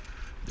penal farm.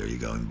 There you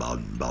go, and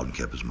Baldwin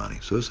kept his money.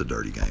 So it's a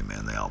dirty game,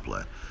 man. They all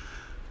play.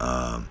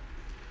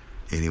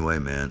 Anyway,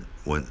 man,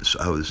 this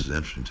is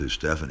interesting too,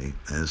 Stephanie,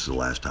 and this is the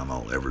last time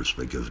I'll ever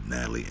speak of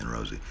Natalie and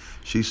Rosie.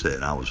 She said,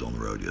 and I was on the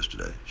road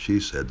yesterday,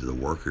 she said that the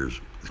workers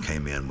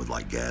came in with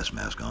like gas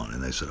masks on,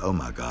 and they said, oh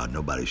my God,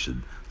 nobody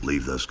should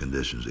leave those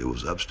conditions. It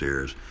was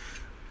upstairs,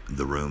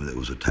 the room that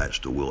was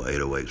attached to Will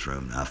 808's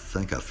room, and I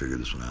think I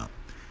figured this one out.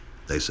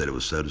 They said it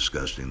was so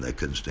disgusting they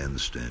couldn't stand the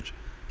stench.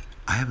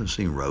 I haven't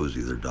seen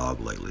Rosie, their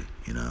dog, lately,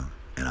 and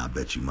I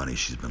bet you money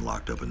she's been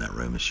locked up in that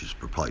room, and she's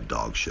probably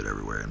dog shit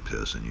everywhere and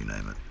piss and you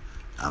name it.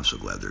 I'm so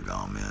glad they're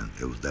gone, man.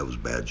 That was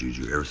bad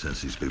juju. Ever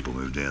since these people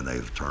moved in,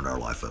 they've turned our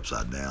life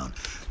upside down.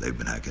 They've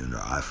been hacking into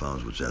our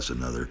iPhones, which that's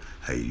another,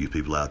 hey, you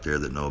people out there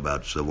that know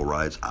about civil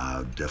rights,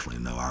 I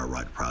definitely know our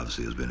right to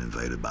privacy has been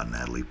invaded by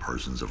Natalie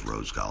Persons of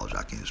Rhodes College.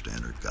 I can't stand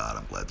her. God,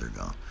 I'm glad they're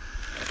gone.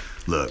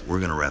 Look, we're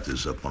going to wrap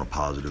this up on a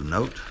positive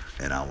note,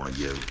 and I want to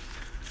give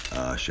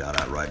a shout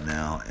out right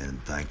now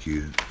and thank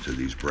you to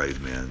these brave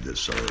men that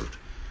served.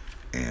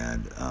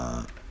 And,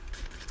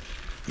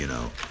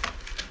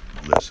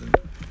 listen,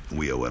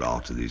 we owe it all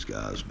to these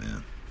guys,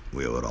 man.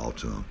 We owe it all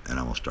to them. And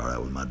I'm going to start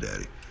out with my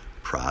daddy.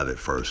 Private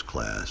First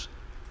Class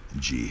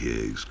G.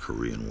 Higgs,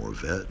 Korean War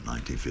vet,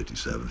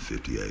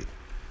 1957-58.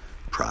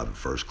 Private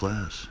First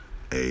Class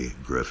A.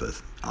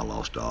 Griffith. I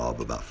lost Bob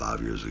about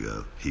 5 years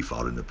ago. He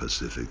fought in the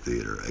Pacific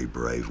Theater, a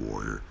brave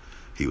warrior.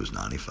 He was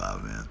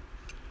 95, man.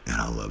 And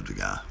I loved the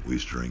guy. We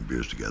used to drink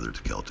beers together at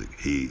the Celtic.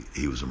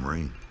 He was a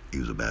Marine. He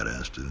was a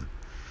badass, too.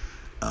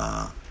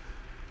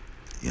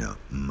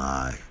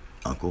 My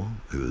uncle,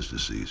 who is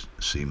deceased,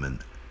 Seaman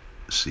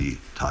C.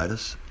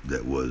 Titus,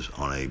 that was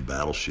on a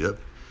battleship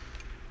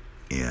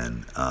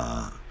in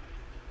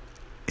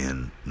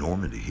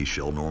Normandy. He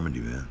shelled Normandy,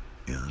 man.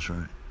 Yeah, that's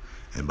right.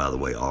 And by the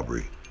way,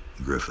 Aubrey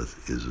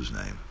Griffith is his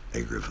name.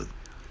 A.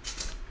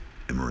 Griffith,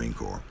 in Marine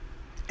Corps.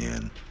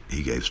 And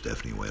he gave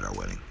Stephanie away at our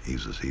wedding. He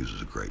was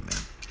a great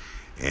man.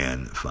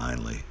 And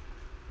finally,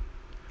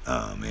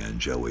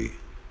 Joey,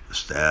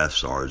 Staff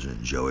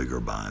Sergeant Joey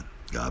Gerbine.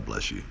 God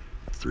bless you.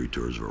 3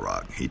 tours of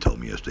Iraq. He told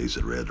me yesterday, he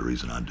said, Red, the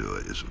reason I do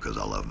it is because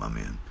I love my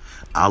men.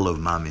 I love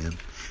my men,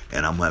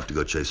 and I'm going to have to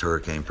go chase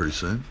Hurricane pretty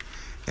soon.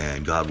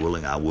 And God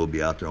willing, I will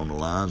be out there on the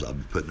lines. I'll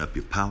be putting up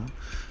your power.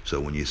 So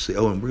when you see,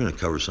 and we're going to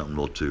cover something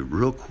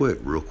real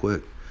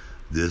quick.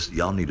 This,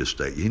 y'all need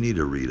to you need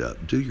to read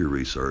up. Do your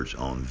research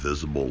on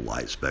visible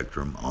light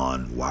spectrum,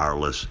 on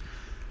wireless,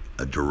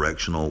 a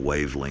directional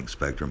wavelength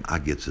spectrum. I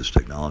get this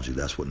technology.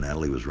 That's what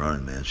Natalie was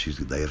running, man.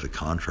 They have a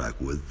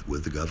contract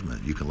with the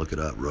government. You can look it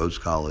up. Rhodes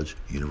College,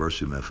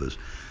 University of Memphis,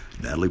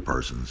 Natalie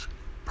Persons,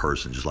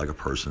 just like a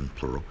person,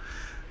 plural,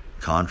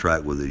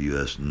 contract with the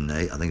U.S.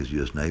 Navy, I think it's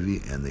U.S.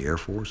 Navy and the Air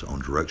Force on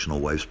directional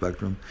wave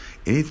spectrum.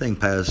 Anything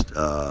past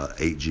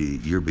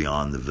 8G, you're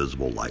beyond the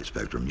visible light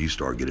spectrum. You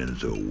start getting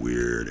into a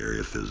weird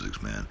area of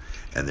physics, man.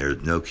 And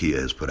Nokia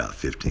has put out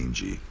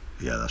 15G.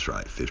 Yeah, that's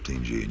right,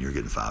 15G, and you're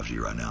getting 5G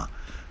right now.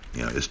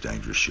 It's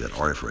dangerous shit.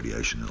 RF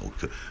radiation.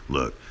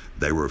 Look,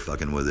 they were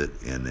fucking with it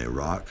in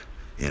Iraq,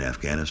 in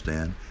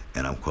Afghanistan,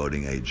 and I'm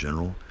quoting a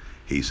general.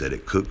 He said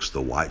it cooks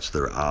the whites of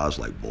their eyes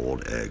like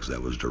boiled eggs.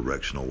 That was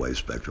directional wave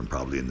spectrum,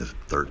 probably in the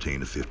 13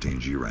 to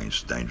 15G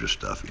range. Dangerous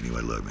stuff.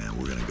 Anyway, look, man,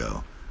 we're going to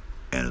go.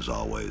 And as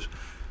always,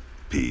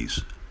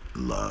 peace,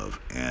 love,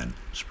 and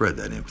spread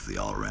that empathy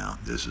all around.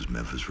 This is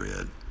Memphis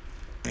Red,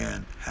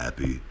 and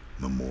happy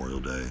Memorial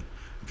Day.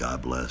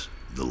 God bless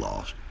the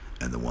lost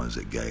and the ones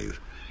that paid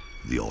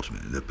the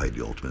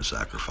ultimate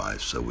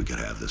sacrifice so we could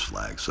have this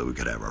flag, so we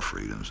could have our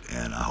freedoms.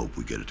 And I hope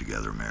we get it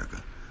together,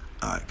 America.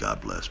 All right,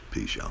 God bless.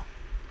 Peace, y'all.